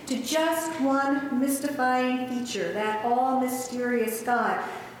reduced to just one mystifying feature, that all-mysterious God,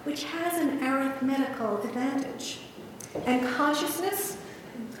 which has an arithmetical advantage. And consciousness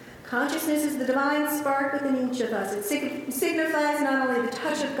is the divine spark within each of us. It signifies not only the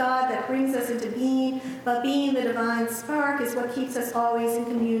touch of God that brings us into being, but being the divine spark is what keeps us always in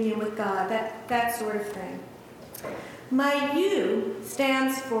communion with God, that sort of thing. My U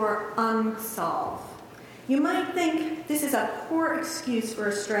stands for unsolve. You might think this is a poor excuse for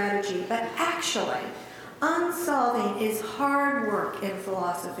a strategy, but actually, unsolving is hard work in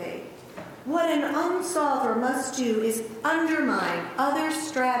philosophy. What an unsolver must do is undermine other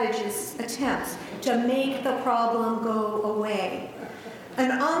strategists' attempts to make the problem go away. An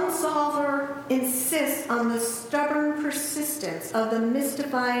unsolver insists on the stubborn persistence of the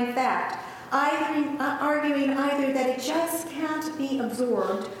mystifying fact, arguing either that it just can't be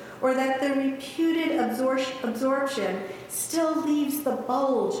absorbed or that the reputed absorption still leaves the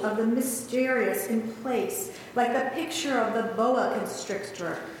bulge of the mysterious in place, like the picture of the boa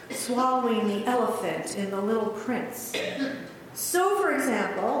constrictor swallowing the elephant in The Little Prince. So, for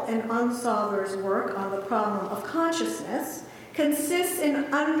example, an unsolver's work on the problem of consciousness consists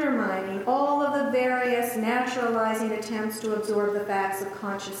in undermining all of the various naturalizing attempts to absorb the facts of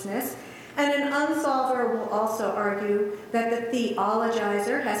consciousness, and an unsolver will also argue that the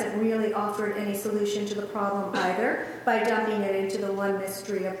theologizer hasn't really offered any solution to the problem either by dumping it into the one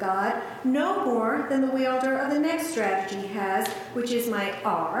mystery of God, no more than the wielder of the next strategy has, which is my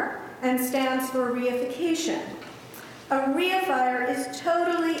R, and stands for reification. A reifier is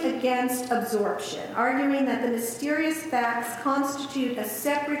totally against absorption, arguing that the mysterious facts constitute a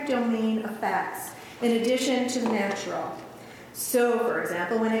separate domain of facts in addition to the natural. So, for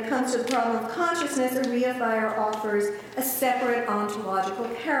example, when it comes to the problem of consciousness, a reifier offers a separate ontological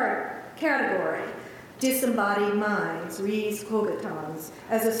category, disembodied minds, res cogitans,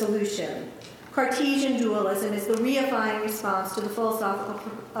 as a solution. Cartesian dualism is the reifying response to the philosophical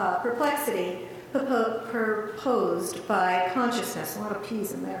perplexity proposed by consciousness. A lot of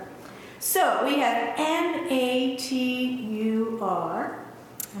P's in there. So we have Natur,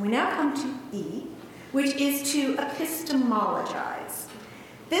 and we now come to E, which is to epistemologize.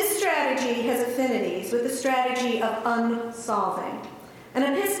 This strategy has affinities with the strategy of unsolving. An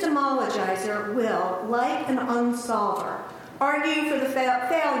epistemologizer will, like an unsolver, argue for the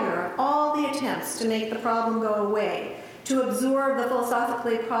failure of all the attempts to make the problem go away, to absorb the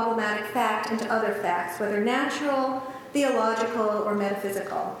philosophically problematic fact into other facts, whether natural, theological, or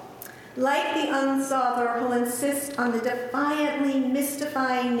metaphysical. Like the unsolver who'll insist on the defiantly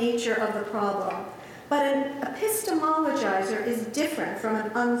mystifying nature of the problem. But an epistemologizer is different from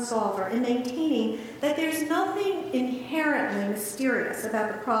an unsolver in maintaining that there's nothing inherently mysterious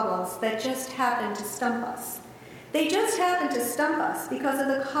about the problems that just happen to stump us. They just happen to stump us because of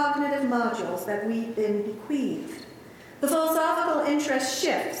the cognitive modules that we've been bequeathed. The philosophical interest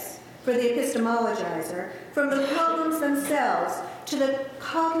shifts for the epistemologizer from the problems themselves to the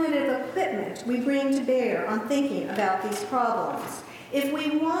cognitive equipment we bring to bear on thinking about these problems. If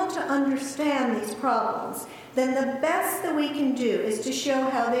we want to understand these problems, then the best that we can do is to show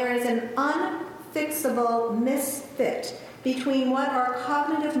how there is an unfixable misfit between what our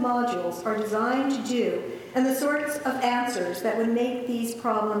cognitive modules are designed to do and the sorts of answers that would make these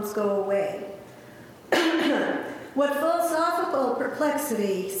problems go away. What philosophical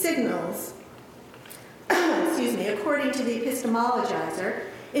perplexity signals, according to the epistemologizer,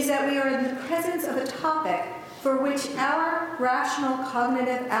 is that we are in the presence of a topic for which our rational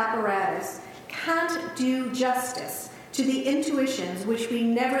cognitive apparatus can't do justice to the intuitions which we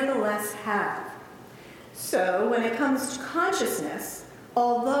nevertheless have. So, when it comes to consciousness,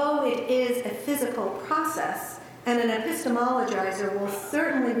 although it is a physical process, and an epistemologizer will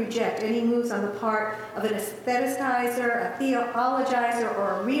certainly reject any moves on the part of an aestheticizer, a theologizer,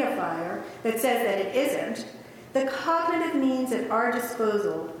 or a reifier that says that it isn't, the cognitive means at our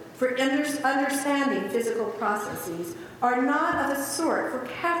disposal for understanding physical processes are not of a sort for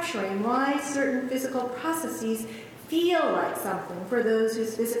capturing why certain physical processes feel like something for those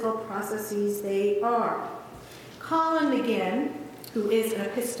whose physical processes they are. Colin McGinn, who is an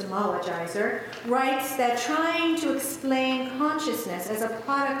epistemologizer, writes that trying to explain consciousness as a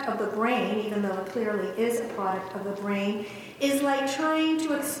product of the brain, even though it clearly is a product of the brain, is like trying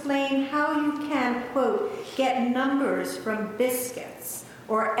to explain how you can, quote, get numbers from biscuits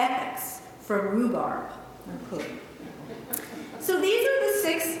or ethics from rhubarb, unquote. So these are the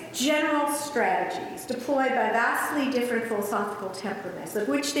 6 general strategies deployed by vastly different philosophical temperaments, of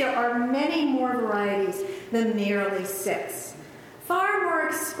which there are many more varieties than merely 6. Far more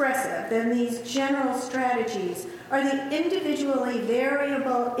expressive than these general strategies are the individually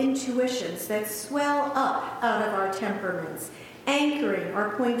variable intuitions that swell up out of our temperaments, anchoring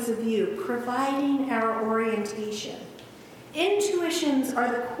our points of view, providing our orientation. Intuitions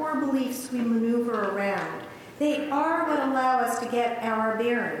are the core beliefs we maneuver around. They are what allow us to get our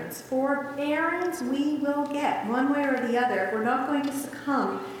bearings. For bearings we will get, one way or the other, if we're not going to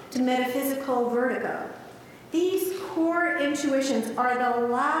succumb to metaphysical vertigo. These core intuitions are the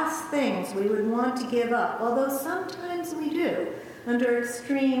last things we would want to give up, although sometimes we do, under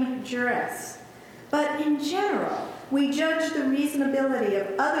extreme duress. But in general, we judge the reasonability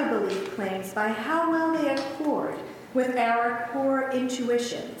of other belief claims by how well they accord with our core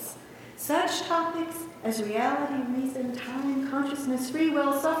intuitions. Such topics as reality, reason, time, consciousness, free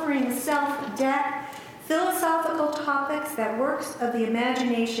will, suffering, self, death, philosophical topics that works of the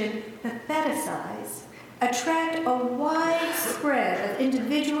imagination pathetize, attract a wide spread of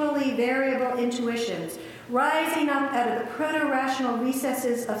individually variable intuitions rising up out of the proto-rational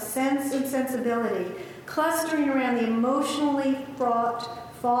recesses of sense and sensibility, clustering around the emotionally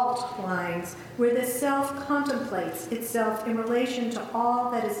fraught fault lines where the self contemplates itself in relation to all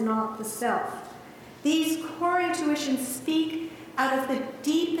that is not the self. These core intuitions speak out of the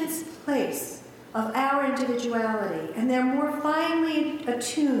deepest place of our individuality, and they're more finely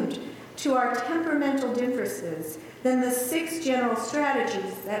attuned to our temperamental differences than the 6 general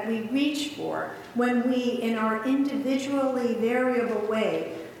strategies that we reach for when we, in our individually variable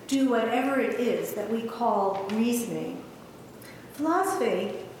way, do whatever it is that we call reasoning.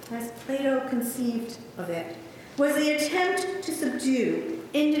 Philosophy, as Plato conceived of it, was the attempt to subdue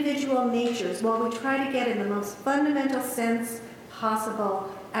individual natures while we try to get in the most fundamental sense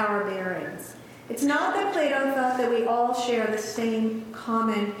possible our bearings. It's not that Plato thought that we all share the same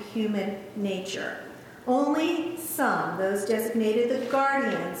common human nature. Only some, those designated the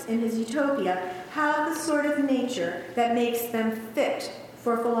guardians in his Utopia, have the sort of nature that makes them fit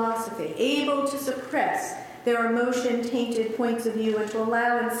for philosophy, able to suppress their emotion-tainted points of view and to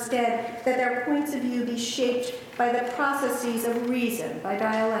allow instead that their points of view be shaped by the processes of reason, by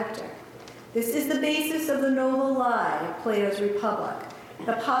dialectic. This is the basis of the noble lie of Plato's Republic,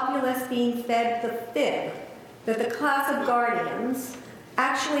 the populace being fed the fib that the class of guardians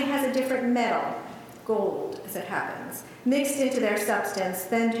actually has a different metal, gold as it happens, mixed into their substance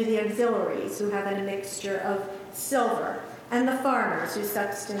than do the auxiliaries who have a mixture of silver. and the farmers whose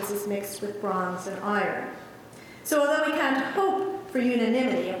substance is mixed with bronze and iron. So although we can't hope for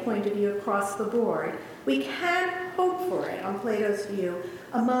unanimity, a point of view across the board, we can hope for it, on Plato's view,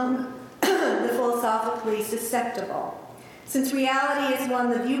 among the philosophically susceptible. Since reality is one,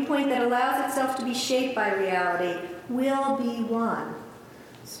 the viewpoint that allows itself to be shaped by reality will be one.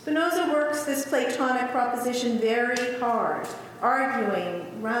 Spinoza works this Platonic proposition very hard,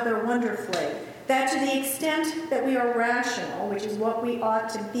 arguing rather wonderfully that to the extent that we are rational, which is what we ought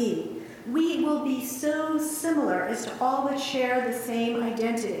to be, we will be so similar as to all but share the same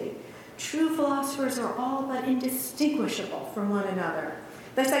identity. True philosophers are all but indistinguishable from one another.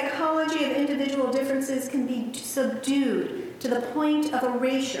 The psychology of individual differences can be subdued to the point of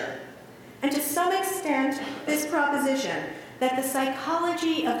erasure. And to some extent, this proposition that the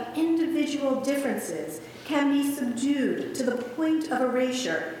psychology of individual differences can be subdued to the point of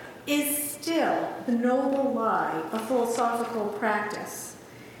erasure is still the noble lie of philosophical practice.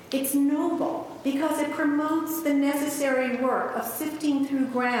 It's noble because it promotes the necessary work of sifting through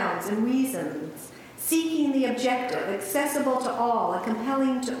grounds and reasons, seeking the objective, accessible to all and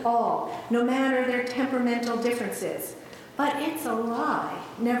compelling to all, no matter their temperamental differences. But it's a lie,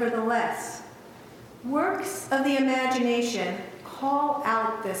 nevertheless. Works of the imagination call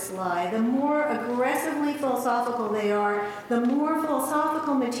out this lie. The more aggressively philosophical they are, the more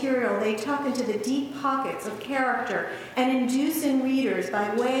philosophical material they tuck into the deep pockets of character and induce in readers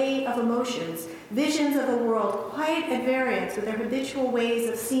by way of emotions, visions of the world quite at variance with their habitual ways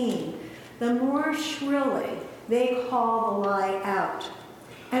of seeing, the more shrilly they call the lie out.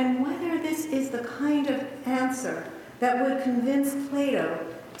 And whether this is the kind of answer that would convince Plato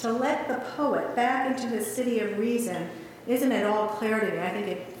to let the poet back into the city of reason isn't at all clear to me. I think,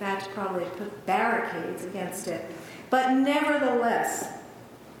 in fact, probably put barricades against it. But nevertheless,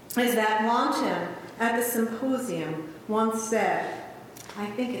 as that wanton at the symposium once said, I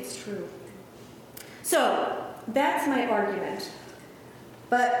think it's true. So that's my argument.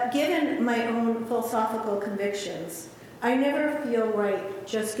 But given my own philosophical convictions, I never feel right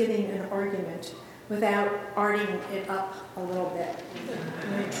just giving an argument without arting it up a little bit.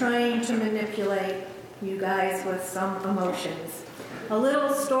 I'm trying to manipulate you guys with some emotions. A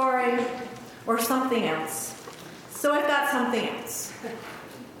little story or something else. So I've got something else.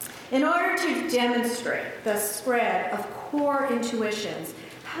 In order to demonstrate the spread of core intuitions,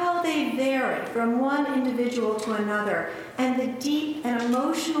 how they vary from one individual to another, and the deep and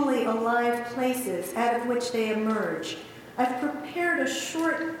emotionally alive places out of which they emerge, I've prepared a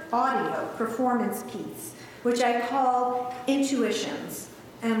short audio performance piece, which I call Intuitions,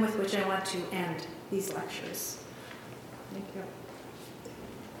 and with which I want to end these lectures. Thank you.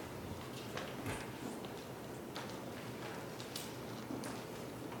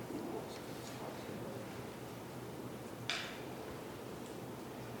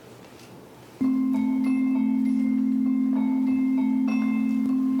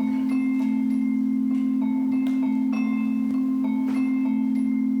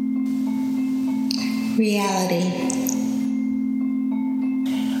 Reality.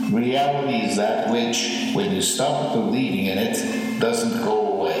 Reality is that which, when you stop believing in it, doesn't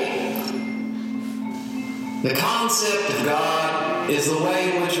go away. The concept of God is the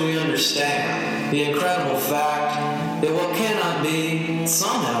way in which we understand the incredible fact that what cannot be,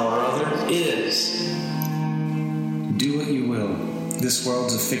 somehow or other, is. Do what you will. This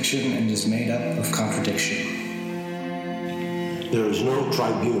world's a fiction and is made up of contradiction. There is no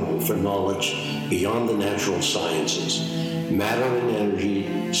tribunal for knowledge beyond the natural sciences, matter and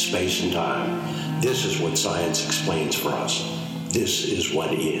energy, space and time. This is what science explains for us. This is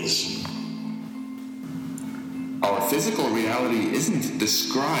what is. Our physical reality isn't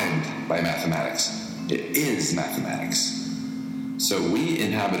described by mathematics. It is mathematics. So we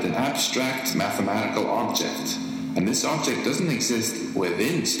inhabit an abstract mathematical object, and this object doesn't exist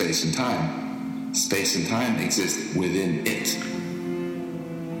within space and time. Space and time exist within it.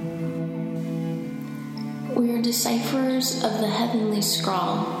 We are decipherers of the heavenly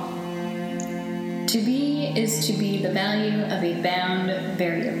scrawl. To be is to be the value of a bound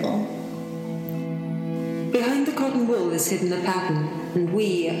variable. Behind the cotton wool is hidden a pattern, and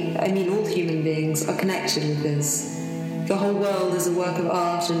we, I mean all human beings, are connected with this. The whole world is a work of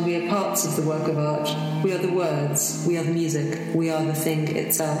art, and we are parts of the work of art. We are the words, we are the music, we are the thing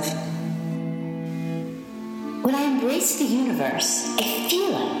itself. When I embrace the universe, I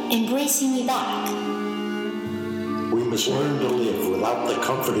feel it embracing me back. We must learn to live without the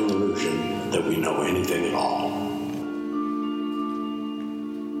comforting illusion that we know anything at all.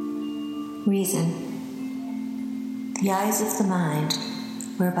 Reason. The eyes of the mind,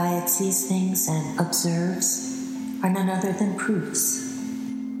 whereby it sees things and observes, are none other than proofs.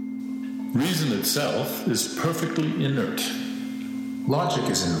 Reason itself is perfectly inert. Logic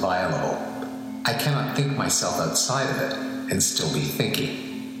is inviolable. I cannot think myself outside of it and still be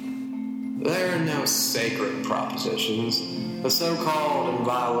thinking. There are no sacred propositions. The so-called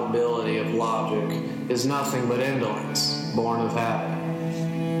inviolability of logic is nothing but indolence, born of habit.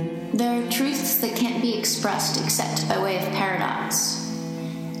 There are truths that can't be expressed except by way of paradox.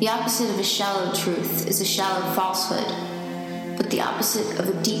 The opposite of a shallow truth is a shallow falsehood, but the opposite of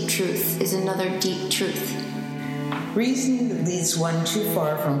a deep truth is another deep truth. Reasoning that leads one too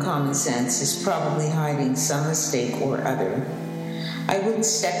far from common sense is probably hiding some mistake or other. I wouldn't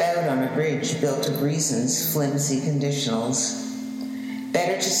step out on a bridge built of reason's flimsy conditionals.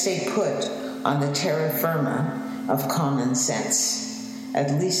 Better to stay put on the terra firma of common sense.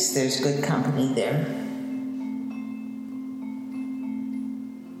 At least there's good company there.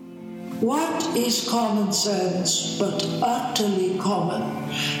 What is common sense but utterly common?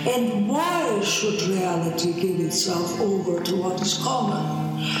 And why should reality give itself over to what is common?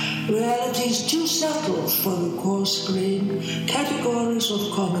 Reality is too subtle for the coarse-grained categories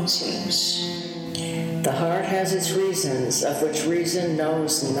of common sense. The heart has its reasons, of which reason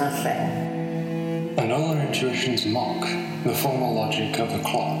knows nothing. And all our intuitions mock the formal logic of the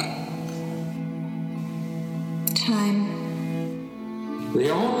clock. Time. The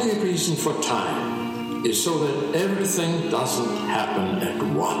only reason for time is so that everything doesn't happen at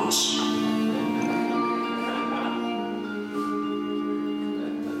once.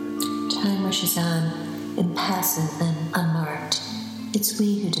 Time rushes on, impassive and unmarked. It's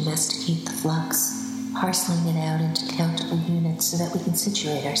we who domesticate the flux, parceling it out into countable units so that we can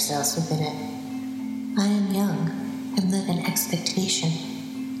situate ourselves within it. I am young and live in expectation.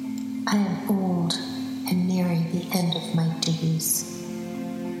 I am old and nearing the end of my days.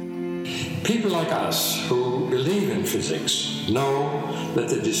 People like us who believe in physics know that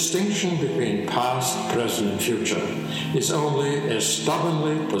the distinction between past, present, and future is only a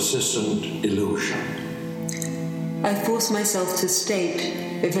stubbornly persistent illusion. I force myself to state,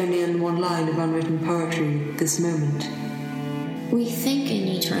 if only in one line of unwritten poetry, this moment. We think in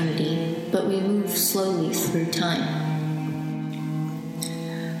eternity, but we move slowly through time.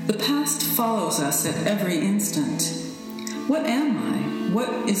 The past follows us at every instant. What am I? What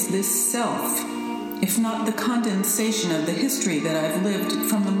is this self, if not the condensation of the history that I've lived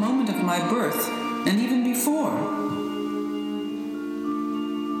from the moment of my birth and even before?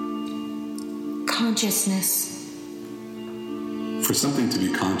 Consciousness. For something to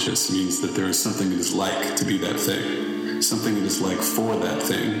be conscious means that there is something it is like to be that thing, something it is like for that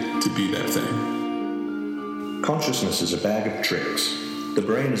thing to be that thing. Consciousness is a bag of tricks. The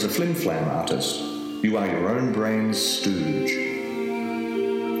brain is a flim-flam artist. You are your own brain's stooge.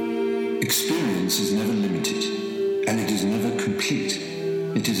 Experience is never limited, and it is never complete.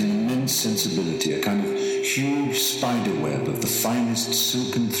 It is an immense sensibility, a kind of huge spider web of the finest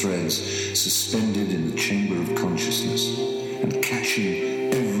silken threads suspended in the chamber of consciousness and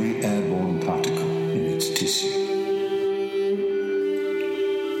catching every airborne particle in its tissue.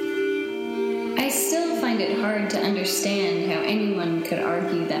 I still find it hard to understand how anyone could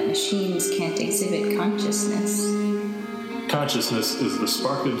argue that machines can't exhibit consciousness. Consciousness is the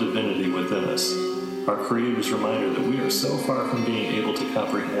spark of divinity within us, our Creator's reminder that we are so far from being able to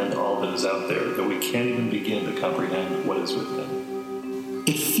comprehend all that is out there that we can't even begin to comprehend what is within.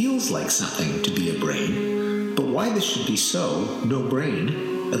 It feels like something to be a brain, but why this should be so, no brain,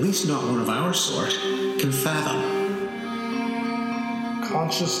 at least not one of our sort, can fathom.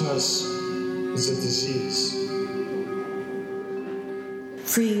 Consciousness is a disease.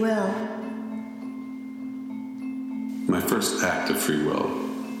 Free will. My first act of free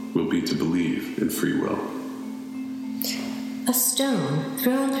will be to believe in free will. A stone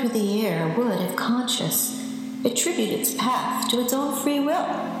thrown through the air would, if conscious, attribute its path to its own free will.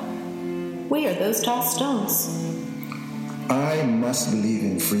 We are those tossed stones. I must believe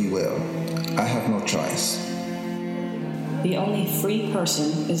in free will. I have no choice. The only free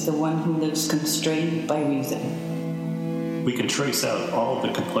person is the one who lives constrained by reason. We can trace out all of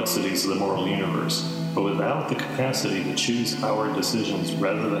the complexities of the moral universe, but without the capacity to choose our decisions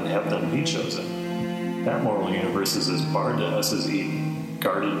rather than have them be chosen, that moral universe is as barred to us as Eden,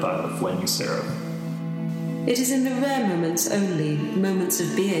 guarded by the flaming seraph. It is in the rare moments only, moments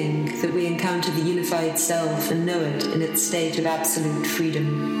of being, that we encounter the unified self and know it in its state of absolute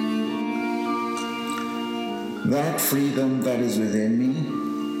freedom. That freedom that is within me,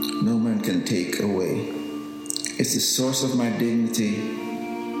 no man can take away. It's the source of my dignity,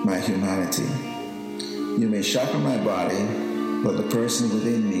 my humanity. You may shackle my body, but the person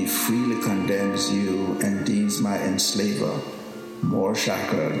within me freely condemns you and deems my enslaver more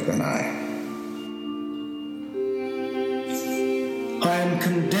shackled than I. I am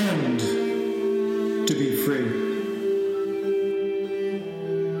condemned to be free.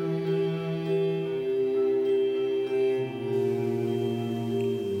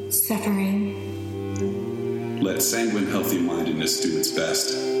 Suffering. Let sanguine healthy-mindedness do its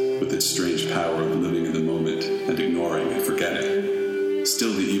best, with its strange power of living in the moment and ignoring and forgetting.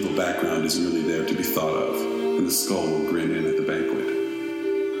 Still, the evil background is really there to be thought of, and the skull will grin in at the banquet.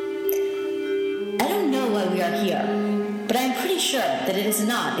 I don't know why we are here, but I am pretty sure that it is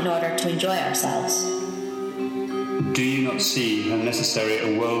not in order to enjoy ourselves. Do you not see how necessary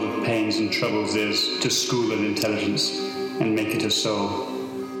a world of pains and troubles is to school an intelligence and make it a soul?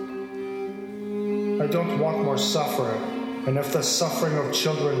 I don't want more suffering, and if the suffering of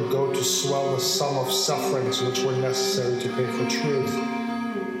children go to swell the sum of sufferings which were necessary to pay for truth,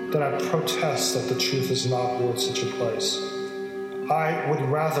 then I protest that the truth is not worth such a place. I would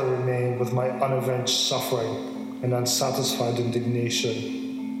rather remain with my unavenged suffering and unsatisfied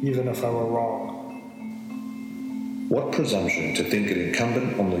indignation, even if I were wrong. What presumption to think it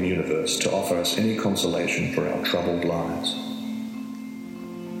incumbent on the universe to offer us any consolation for our troubled lives.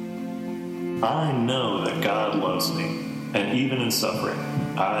 I know that God loves me, and even in suffering,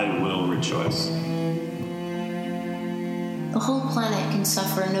 I will rejoice. The whole planet can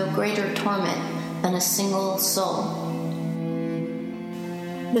suffer no greater torment than a single soul.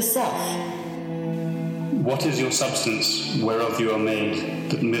 The self. What is your substance, whereof you are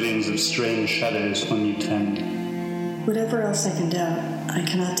made, that millions of strange shadows on you tend? Whatever else I can doubt, I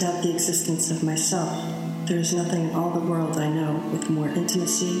cannot doubt the existence of myself. There is nothing in all the world I know with more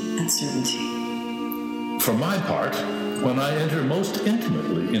intimacy and certainty. For my part, when I enter most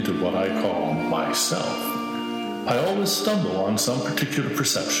intimately into what I call myself, I always stumble on some particular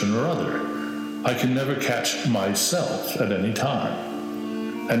perception or other. I can never catch myself at any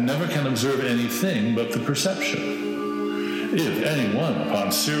time, and never can observe anything but the perception. If anyone,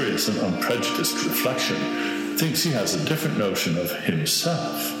 upon serious and unprejudiced reflection, thinks he has a different notion of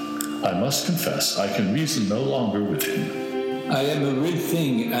himself, I must confess I can reason no longer with him. I am a real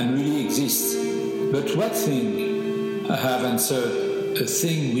thing and really exist. But what thing? I have answered, a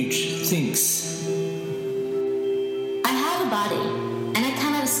thing which thinks. I have a body, and I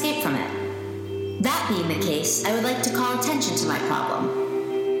cannot escape from it. That being the case, I would like to call attention to my problem.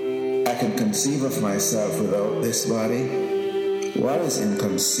 I can conceive of myself without this body. What is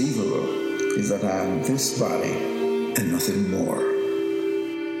inconceivable is that I am this body and nothing more.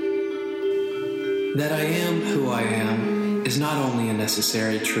 That I am who I am is not only a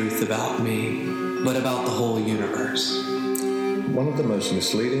necessary truth about me, but about the whole universe. One of the most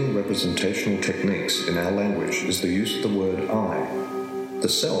misleading representational techniques in our language is the use of the word I. The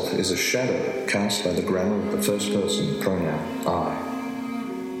self is a shadow cast by the grammar of the first person pronoun I.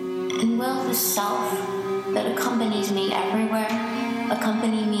 And will the self that accompanies me everywhere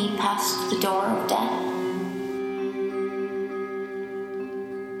accompany me past the door of death?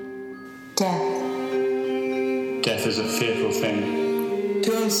 Death. Death is a fearful thing.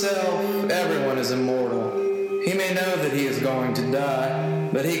 To himself, everyone is immortal. He may know that he is going to die,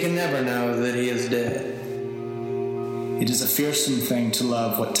 but he can never know that he is dead. It is a fearsome thing to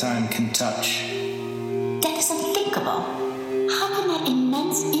love what time can touch. Death is unthinkable. How can that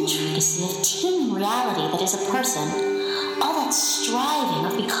immense intricacy of teeming reality that is a person, all that striving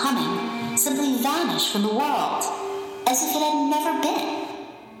of becoming, simply vanish from the world, as if it had never been?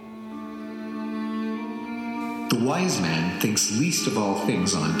 The wise man thinks least of all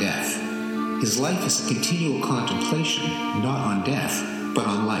things on death. His life is a continual contemplation, not on death, but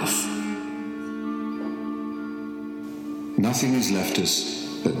on life. Nothing is left us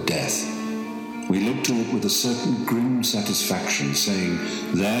but death. We look to it with a certain grim satisfaction, saying,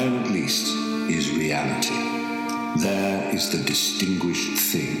 there at least is reality. There is the distinguished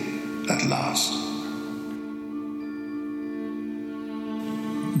thing at last.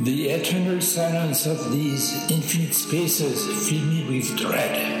 The eternal silence of these infinite spaces fill me with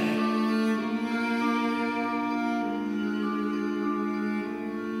dread.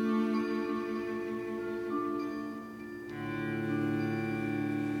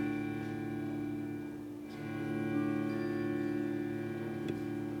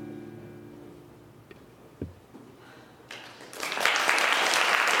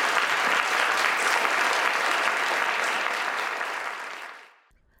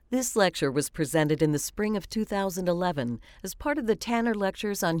 This lecture was presented in the spring of 2011 as part of the Tanner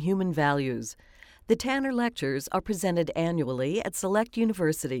Lectures on Human Values. The Tanner Lectures are presented annually at select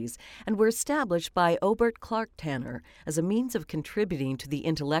universities and were established by Obert Clark Tanner as a means of contributing to the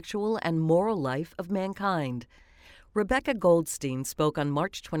intellectual and moral life of mankind. Rebecca Goldstein spoke on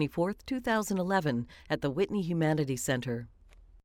March 24, 2011, at the Whitney Humanities Center.